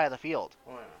your side of the field.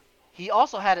 Oh yeah. He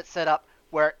also had it set up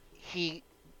where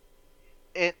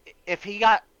if he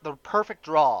got the perfect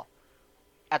draw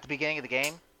at the beginning of the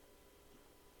game,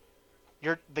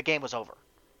 the game was over.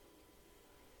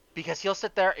 Because he'll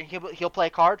sit there and he'll play a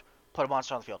card, put a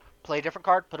monster on the field. Play a different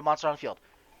card, put a monster on the field.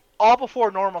 All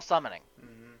before normal summoning.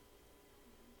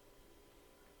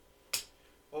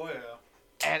 Oh yeah.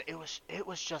 And it was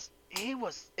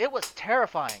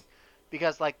terrifying,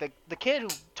 because like the kid who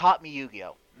taught me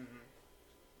Yu-Gi-Oh,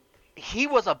 he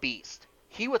was a beast.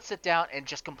 He would sit down and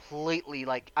just completely,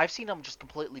 like, I've seen him just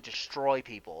completely destroy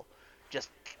people, just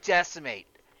decimate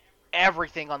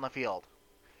everything on the field.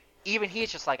 Even he's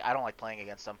just like, I don't like playing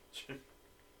against him.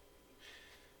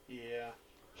 Yeah.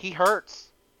 He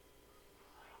hurts.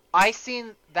 I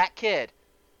seen that kid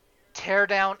tear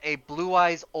down a Blue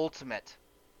Eyes Ultimate.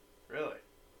 Really?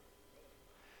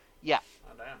 Yeah.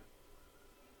 Oh damn.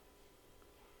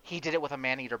 He did it with a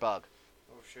Man-Eater bug.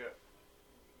 Oh shit.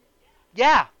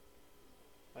 Yeah.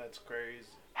 That's crazy.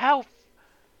 How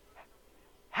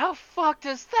fucked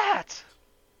is that?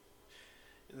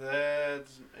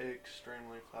 That's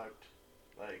extremely fucked.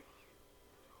 Like,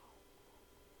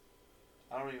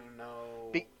 I don't even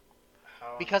know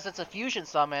how. Because it's a fusion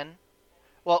summon.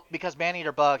 Well, because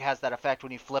Man-Eater bug has that effect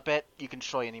when you flip it, you can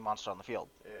destroy any monster on the field.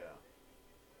 Yeah.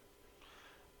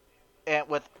 And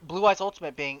with Blue Eyes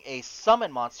Ultimate being a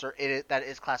summon monster, that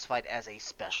is classified as a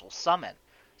special summon.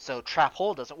 So Trap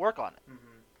Hole doesn't work on it.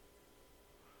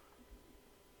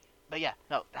 But yeah,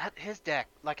 no, his deck,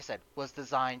 like I said, was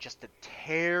designed just to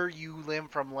tear you limb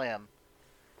from limb,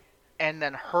 and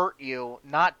then hurt you,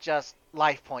 not just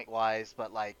life point wise,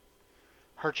 but like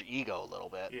hurt your ego a little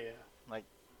bit. Yeah. Like,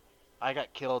 I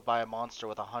got killed by a monster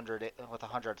with 100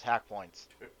 attack points.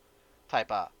 Type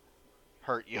up.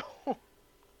 hurt you.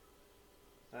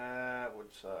 That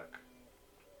would suck.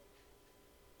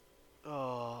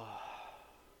 Oh.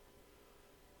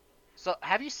 So,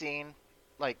 have you seen,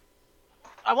 like,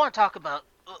 I want to talk about,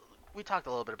 we talked a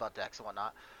little bit about decks and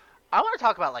whatnot. I want to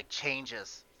talk about, like,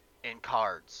 changes in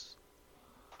cards.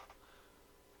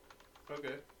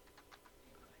 Okay.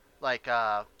 Like,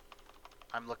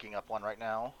 I'm looking up one right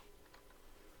now.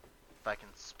 If I can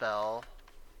spell.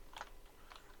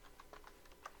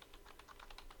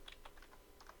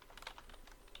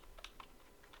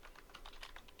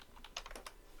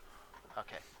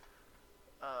 Okay.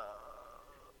 Uh,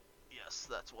 yes,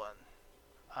 that's one.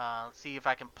 Let's see if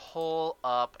I can pull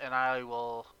up, and I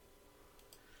will.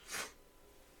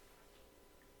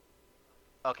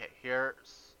 Okay,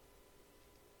 here's.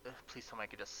 Please tell me I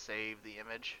could just save the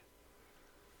image.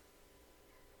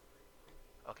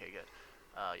 Okay, good.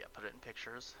 Yeah, put it in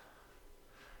pictures.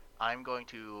 I'm going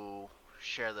to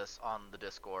share this on the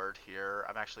Discord here.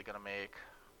 I'm actually going to make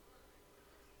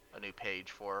a new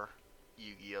page for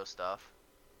Yu-Gi-Oh stuff.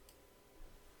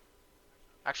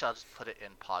 Actually, I'll just put it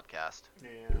in podcast.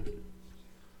 Yeah.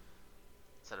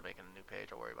 Instead of making a new page,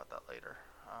 I'll worry about that later.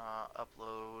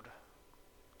 Upload.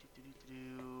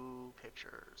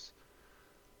 Pictures.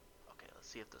 Okay, let's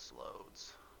see if this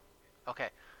loads. Okay.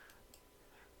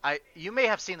 You may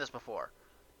have seen this before,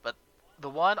 but the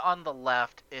one on the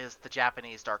left is the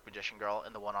Japanese Dark Magician Girl,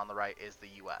 and the one on the right is the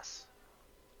US.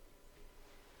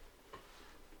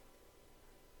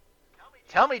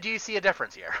 Tell me, do you see a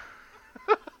difference here?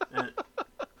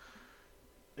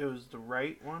 It was the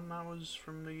right one that was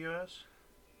from the U.S.?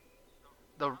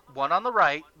 The one on the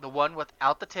right, the one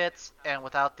without the tits and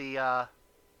without the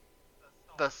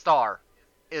star,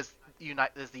 is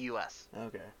the U.S.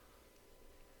 Okay.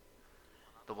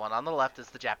 The one on the left is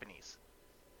the Japanese.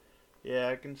 Yeah,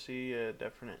 I can see a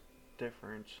definite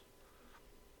difference.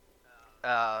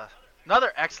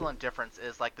 Another excellent difference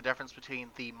is like the difference between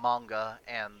the manga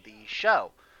and the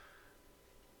show.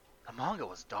 The manga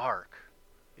was dark.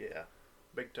 Yeah,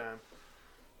 big time.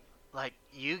 Like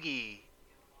Yugi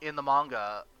in the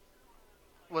manga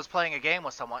was playing a game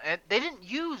with someone, and they didn't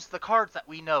use the cards that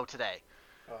we know today.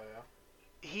 Oh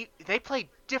yeah. They played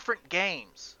different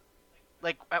games.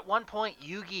 Like at one point,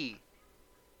 Yugi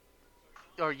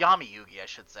or Yami Yugi, I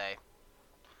should say,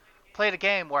 played a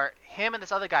game where him and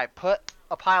this other guy put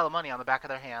a pile of money on the back of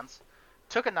their hands,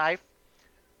 took a knife,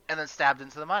 and then stabbed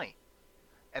into the money.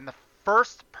 And the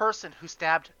first person who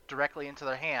stabbed directly into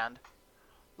their hand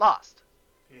lost.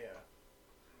 Yeah.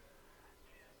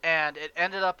 And it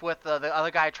ended up with the other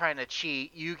guy trying to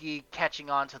cheat, Yugi catching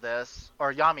on to this,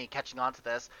 or Yami catching on to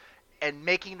this, and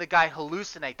making the guy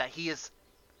hallucinate that he is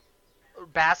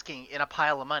basking in a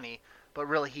pile of money, but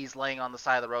really he's laying on the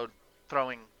side of the road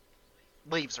throwing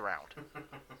leaves around.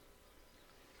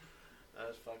 That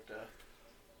was fucked up.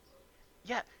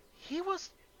 Yeah, it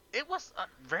was a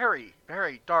very,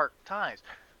 very dark times.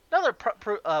 Another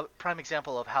prime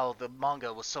example of how the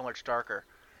manga was so much darker.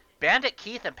 Bandit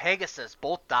Keith and Pegasus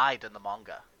both died in the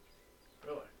manga.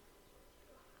 Really?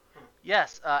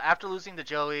 Yes, after losing to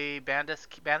Joey, Bandit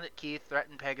Keith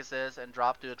threatened Pegasus and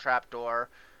dropped through a trapdoor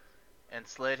and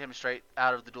slid him straight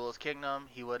out of the Duelist Kingdom.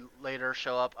 He would later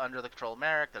show up under the control of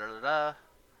Merrick, as a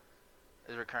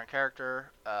recurrent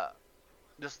character.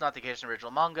 This is not the case in the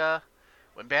original manga.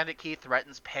 When Bandit Keith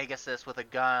threatens Pegasus with a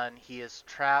gun, he is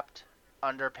trapped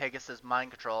under Pegasus' mind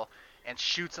control and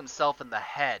shoots himself in the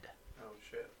head. Oh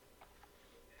shit.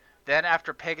 Then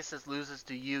after Pegasus loses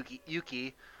to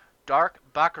Yuki, Dark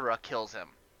Bakura kills him.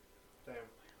 Damn.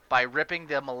 By ripping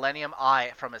the Millennium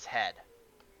Eye from his head.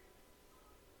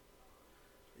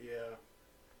 Yeah.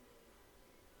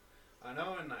 I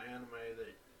know in the anime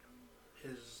that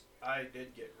his eye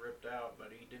did get ripped out,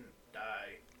 but he didn't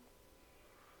die.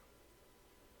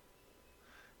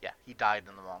 Yeah, he died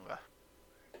in the manga.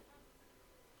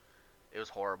 It was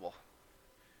horrible.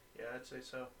 Yeah, I'd say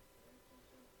so.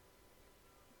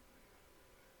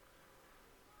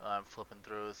 I'm flipping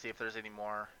through to see if there's any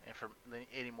more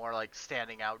like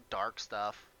standing out dark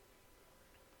stuff.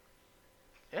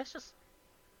 It's just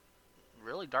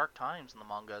really dark times in the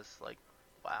mangas. Like,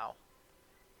 wow.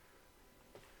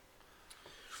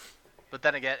 But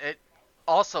then again, it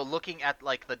also looking at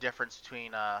like the difference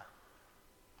between I'll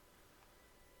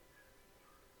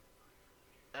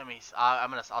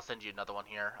send you another one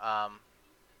here.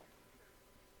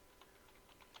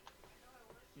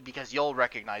 Because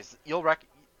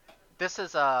this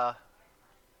is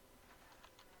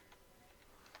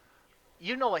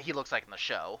you know what he looks like in the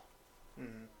show.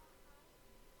 Mm-hmm.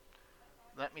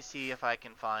 Let me see if I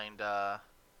can find a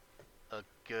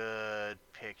good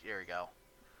pic. Here we go.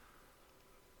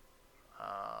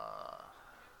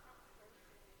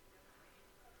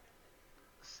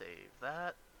 save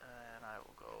that, and I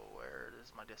will go, where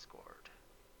is my Discord?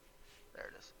 There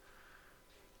it is.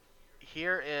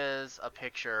 Here is a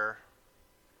picture.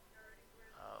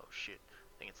 Oh, shoot.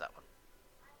 I think it's that one.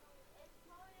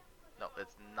 No,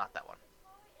 it's not that one.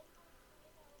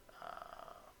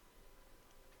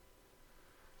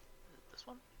 This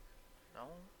one? No?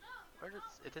 Where did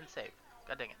it didn't save?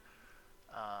 God dang it.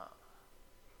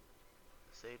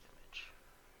 Save image.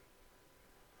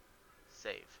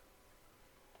 Save.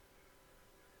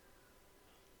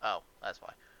 Oh, that's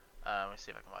why. Let me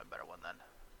see if I can find a better one then.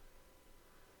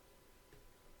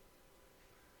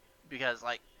 Because,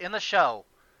 like, in the show,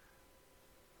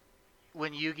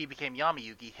 when Yugi became Yami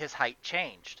Yugi, his height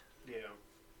changed. Yeah.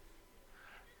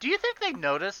 Do you think they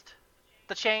noticed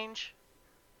the change?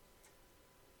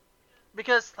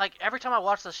 Because, like, every time I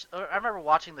watched I remember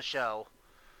watching the show,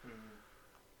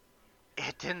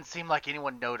 it didn't seem like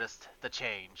anyone noticed the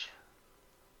change.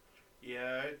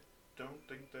 Yeah, I don't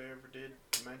think they ever did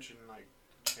mention, like,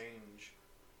 change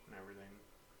and everything.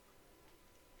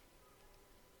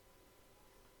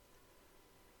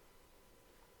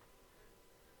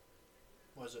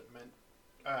 Was it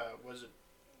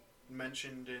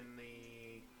mentioned in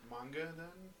the manga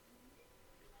then?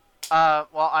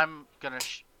 Well, I'm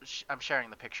I'm sharing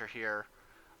the picture here.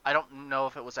 I don't know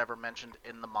if it was ever mentioned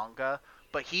in the manga,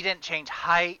 but he didn't change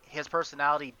height. His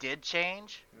personality did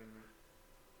change.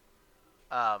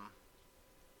 Mm-hmm.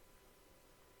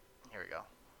 Here we go.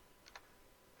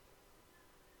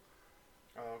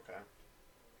 Oh, okay.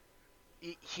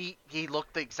 He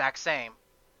looked the exact same,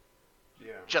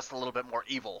 Yeah. just a little bit more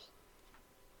evil.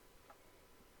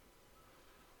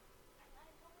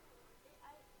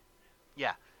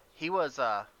 Yeah, he was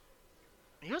a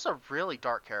really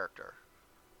dark character.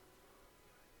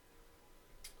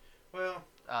 Well,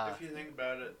 if you think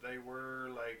about it, they were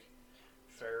like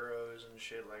pharaohs and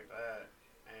shit like that,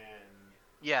 and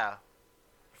yeah,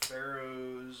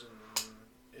 pharaohs and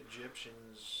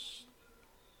Egyptians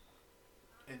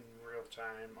in real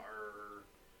time are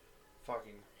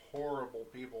fucking horrible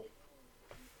people.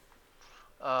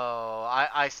 Oh,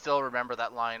 I still remember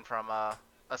that line from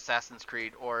Assassin's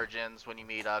Creed Origins when you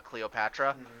meet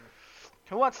Cleopatra. Mm-hmm.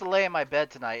 Who wants to lay in my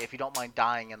bed tonight if you don't mind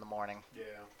dying in the morning? Yeah.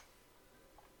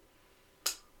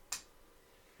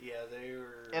 Yeah, they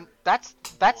were. And that's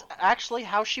actually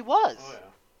how she was. Oh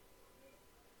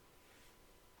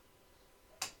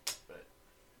yeah. But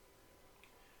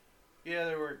yeah,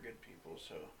 they were good people,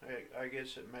 so I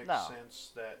guess it makes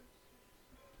sense that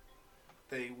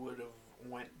they would have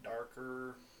went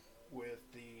darker with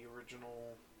the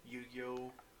original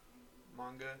Yu-Gi-Oh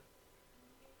manga.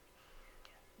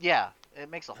 Yeah, it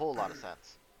makes a whole lot of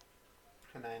sense.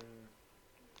 And then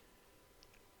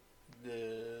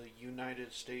the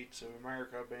United States of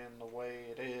America being the way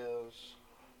it is,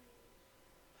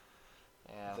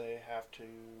 yeah, they have to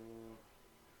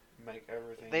make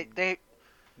everything they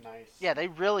nice. Yeah, they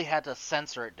really had to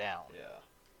censor it down. Yeah.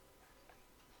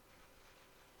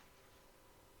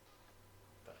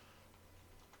 But,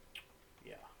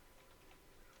 yeah.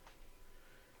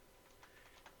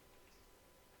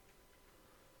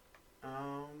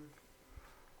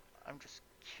 I'm just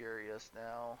curious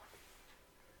now.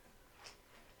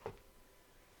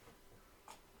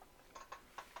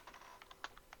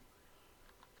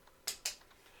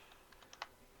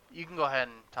 You can go ahead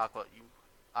and talk about you.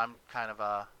 I'm kind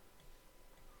of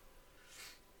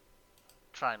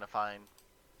trying to find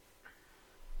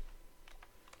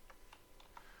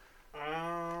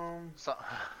so.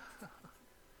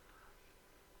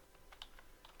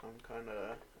 I'm kind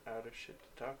of out of shit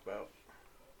to talk about.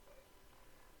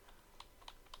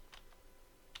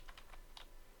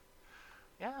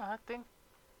 Yeah, I think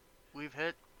we've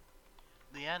hit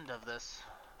the end of this.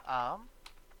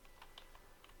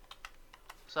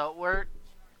 So we're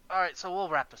alright. So we'll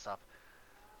wrap this up.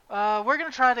 We're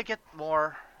gonna try to get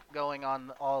more going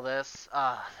on all this.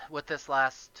 With this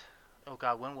last. Oh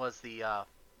God, when was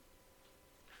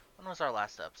our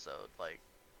last episode? Like,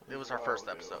 it was our first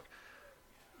episode.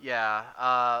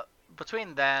 Yeah.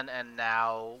 Between then and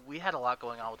now, we had a lot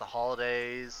going on with the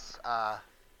holidays.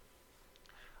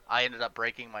 I ended up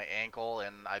breaking my ankle,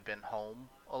 and I've been home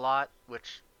a lot,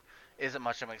 which isn't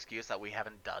much of an excuse that we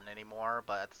haven't done anymore.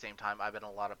 But at the same time, I've been in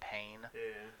a lot of pain.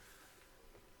 Yeah.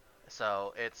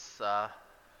 So it's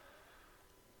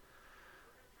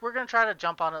we're gonna try to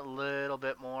jump on it a little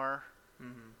bit more.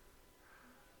 Mm-hmm.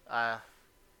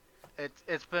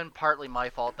 It's been partly my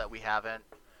fault that we haven't,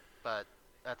 but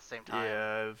at the same time,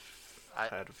 yeah,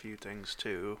 I've had a few things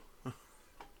too.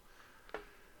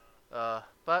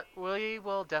 But we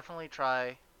will definitely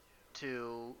try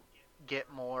to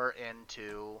get more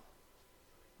into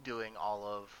doing all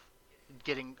of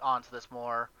getting onto this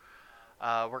more.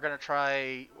 We're gonna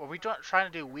try. Are we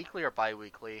trying to do weekly or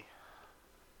bi-weekly?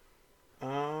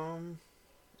 I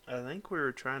think we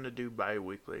were trying to do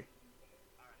bi-weekly.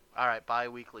 All right,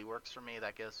 bi-weekly works for me.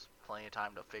 That gives plenty of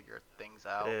time to figure things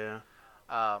out. Yeah.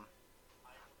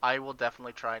 I will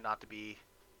definitely try not to be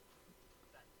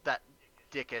that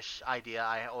dickish idea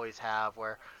I always have,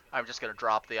 where I'm just gonna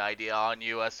drop the idea on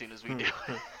you as soon as we do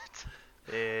it.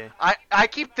 Yeah. I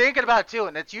keep thinking about it too,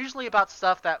 and it's usually about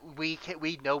stuff that we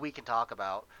know we can talk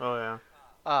about. Oh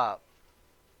yeah.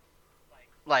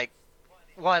 Like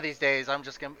one of these days, I'm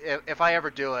just gonna if I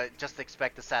ever do it, just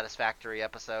expect a Satisfactory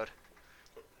episode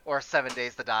or a 7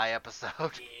 Days to Die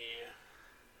episode.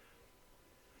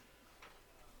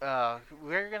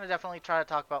 We're gonna definitely try to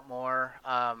talk about more.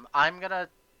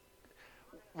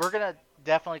 We're gonna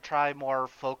definitely try more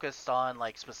focused on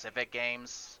like specific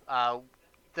games.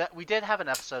 That we did have an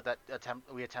episode that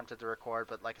we attempted to record,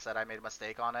 but like I said, I made a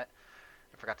mistake on it.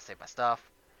 I forgot to save my stuff,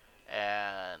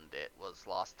 and it was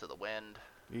lost to the wind.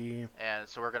 Yeah. And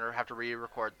so we're gonna have to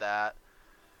re-record that.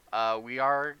 We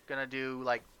are gonna do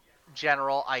like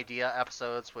general idea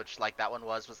episodes, which like that one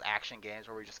was action games,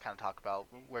 where we just kind of talk about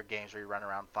where games where you run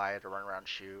around fight or run around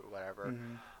shoot or whatever.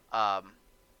 Mm-hmm.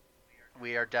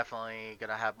 We are definitely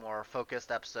gonna have more focused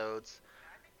episodes,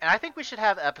 and I think we should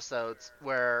have episodes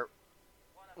where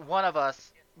one of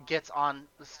us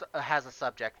has a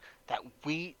subject that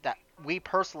we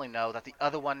personally know that the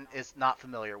other one is not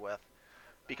familiar with,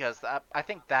 because I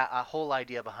think that a whole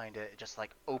idea behind it just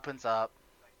like opens up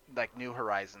like new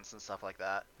horizons and stuff like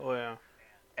that. Oh yeah.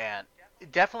 And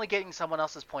definitely getting someone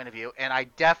else's point of view, and I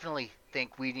definitely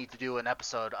think we need to do an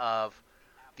episode of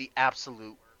the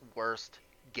absolute worst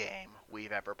game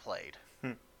we've ever played.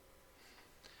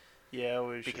 Yeah,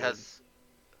 we should. Because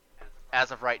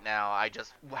as of right now, I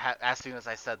just as soon as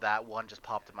I said that, one just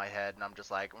popped in my head, and I'm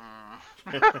just like,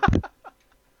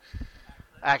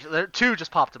 Actually, two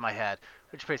just popped in my head,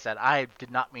 which is pretty sad. I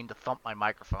did not mean to thump my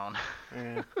microphone.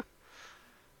 Yeah.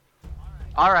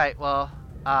 All right, well,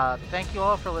 thank you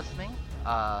all for listening.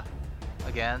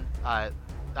 Again,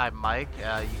 I'm Mike.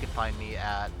 You can find me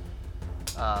at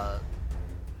oh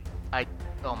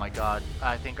my god,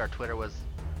 I think our Twitter was.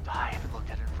 I haven't looked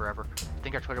at it in forever. I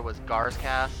think our Twitter was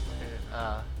Garscast.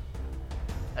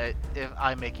 If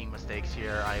I'm making mistakes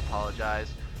here, I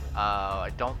apologize.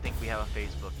 I don't think we have a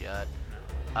Facebook yet.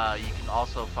 You can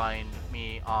also find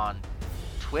me on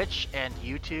Twitch and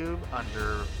YouTube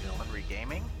under Villainry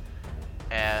Gaming.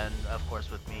 And of course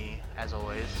with me, as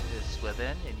always, is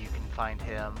Swithin, and you can find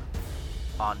him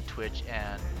on Twitch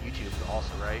and YouTube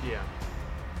also, right? Yeah.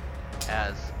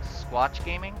 As Squatch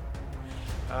Gaming?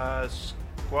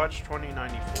 Squatch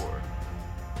 2094.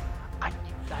 I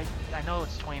know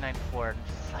it's 2094, and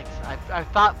it's like I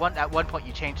thought at one point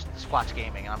you changed it to Squatch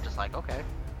Gaming, and I'm just like, okay.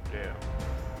 Yeah.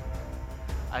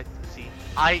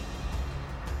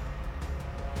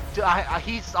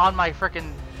 He's on my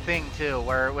freaking thing too,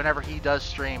 where whenever he does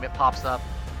stream, it pops up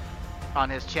on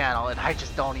his channel, and I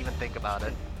just don't even think about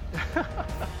it.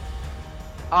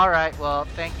 Alright, well,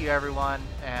 thank you everyone,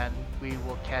 and we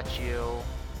will catch you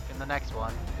in the next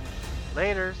one.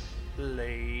 Laters.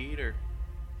 Later.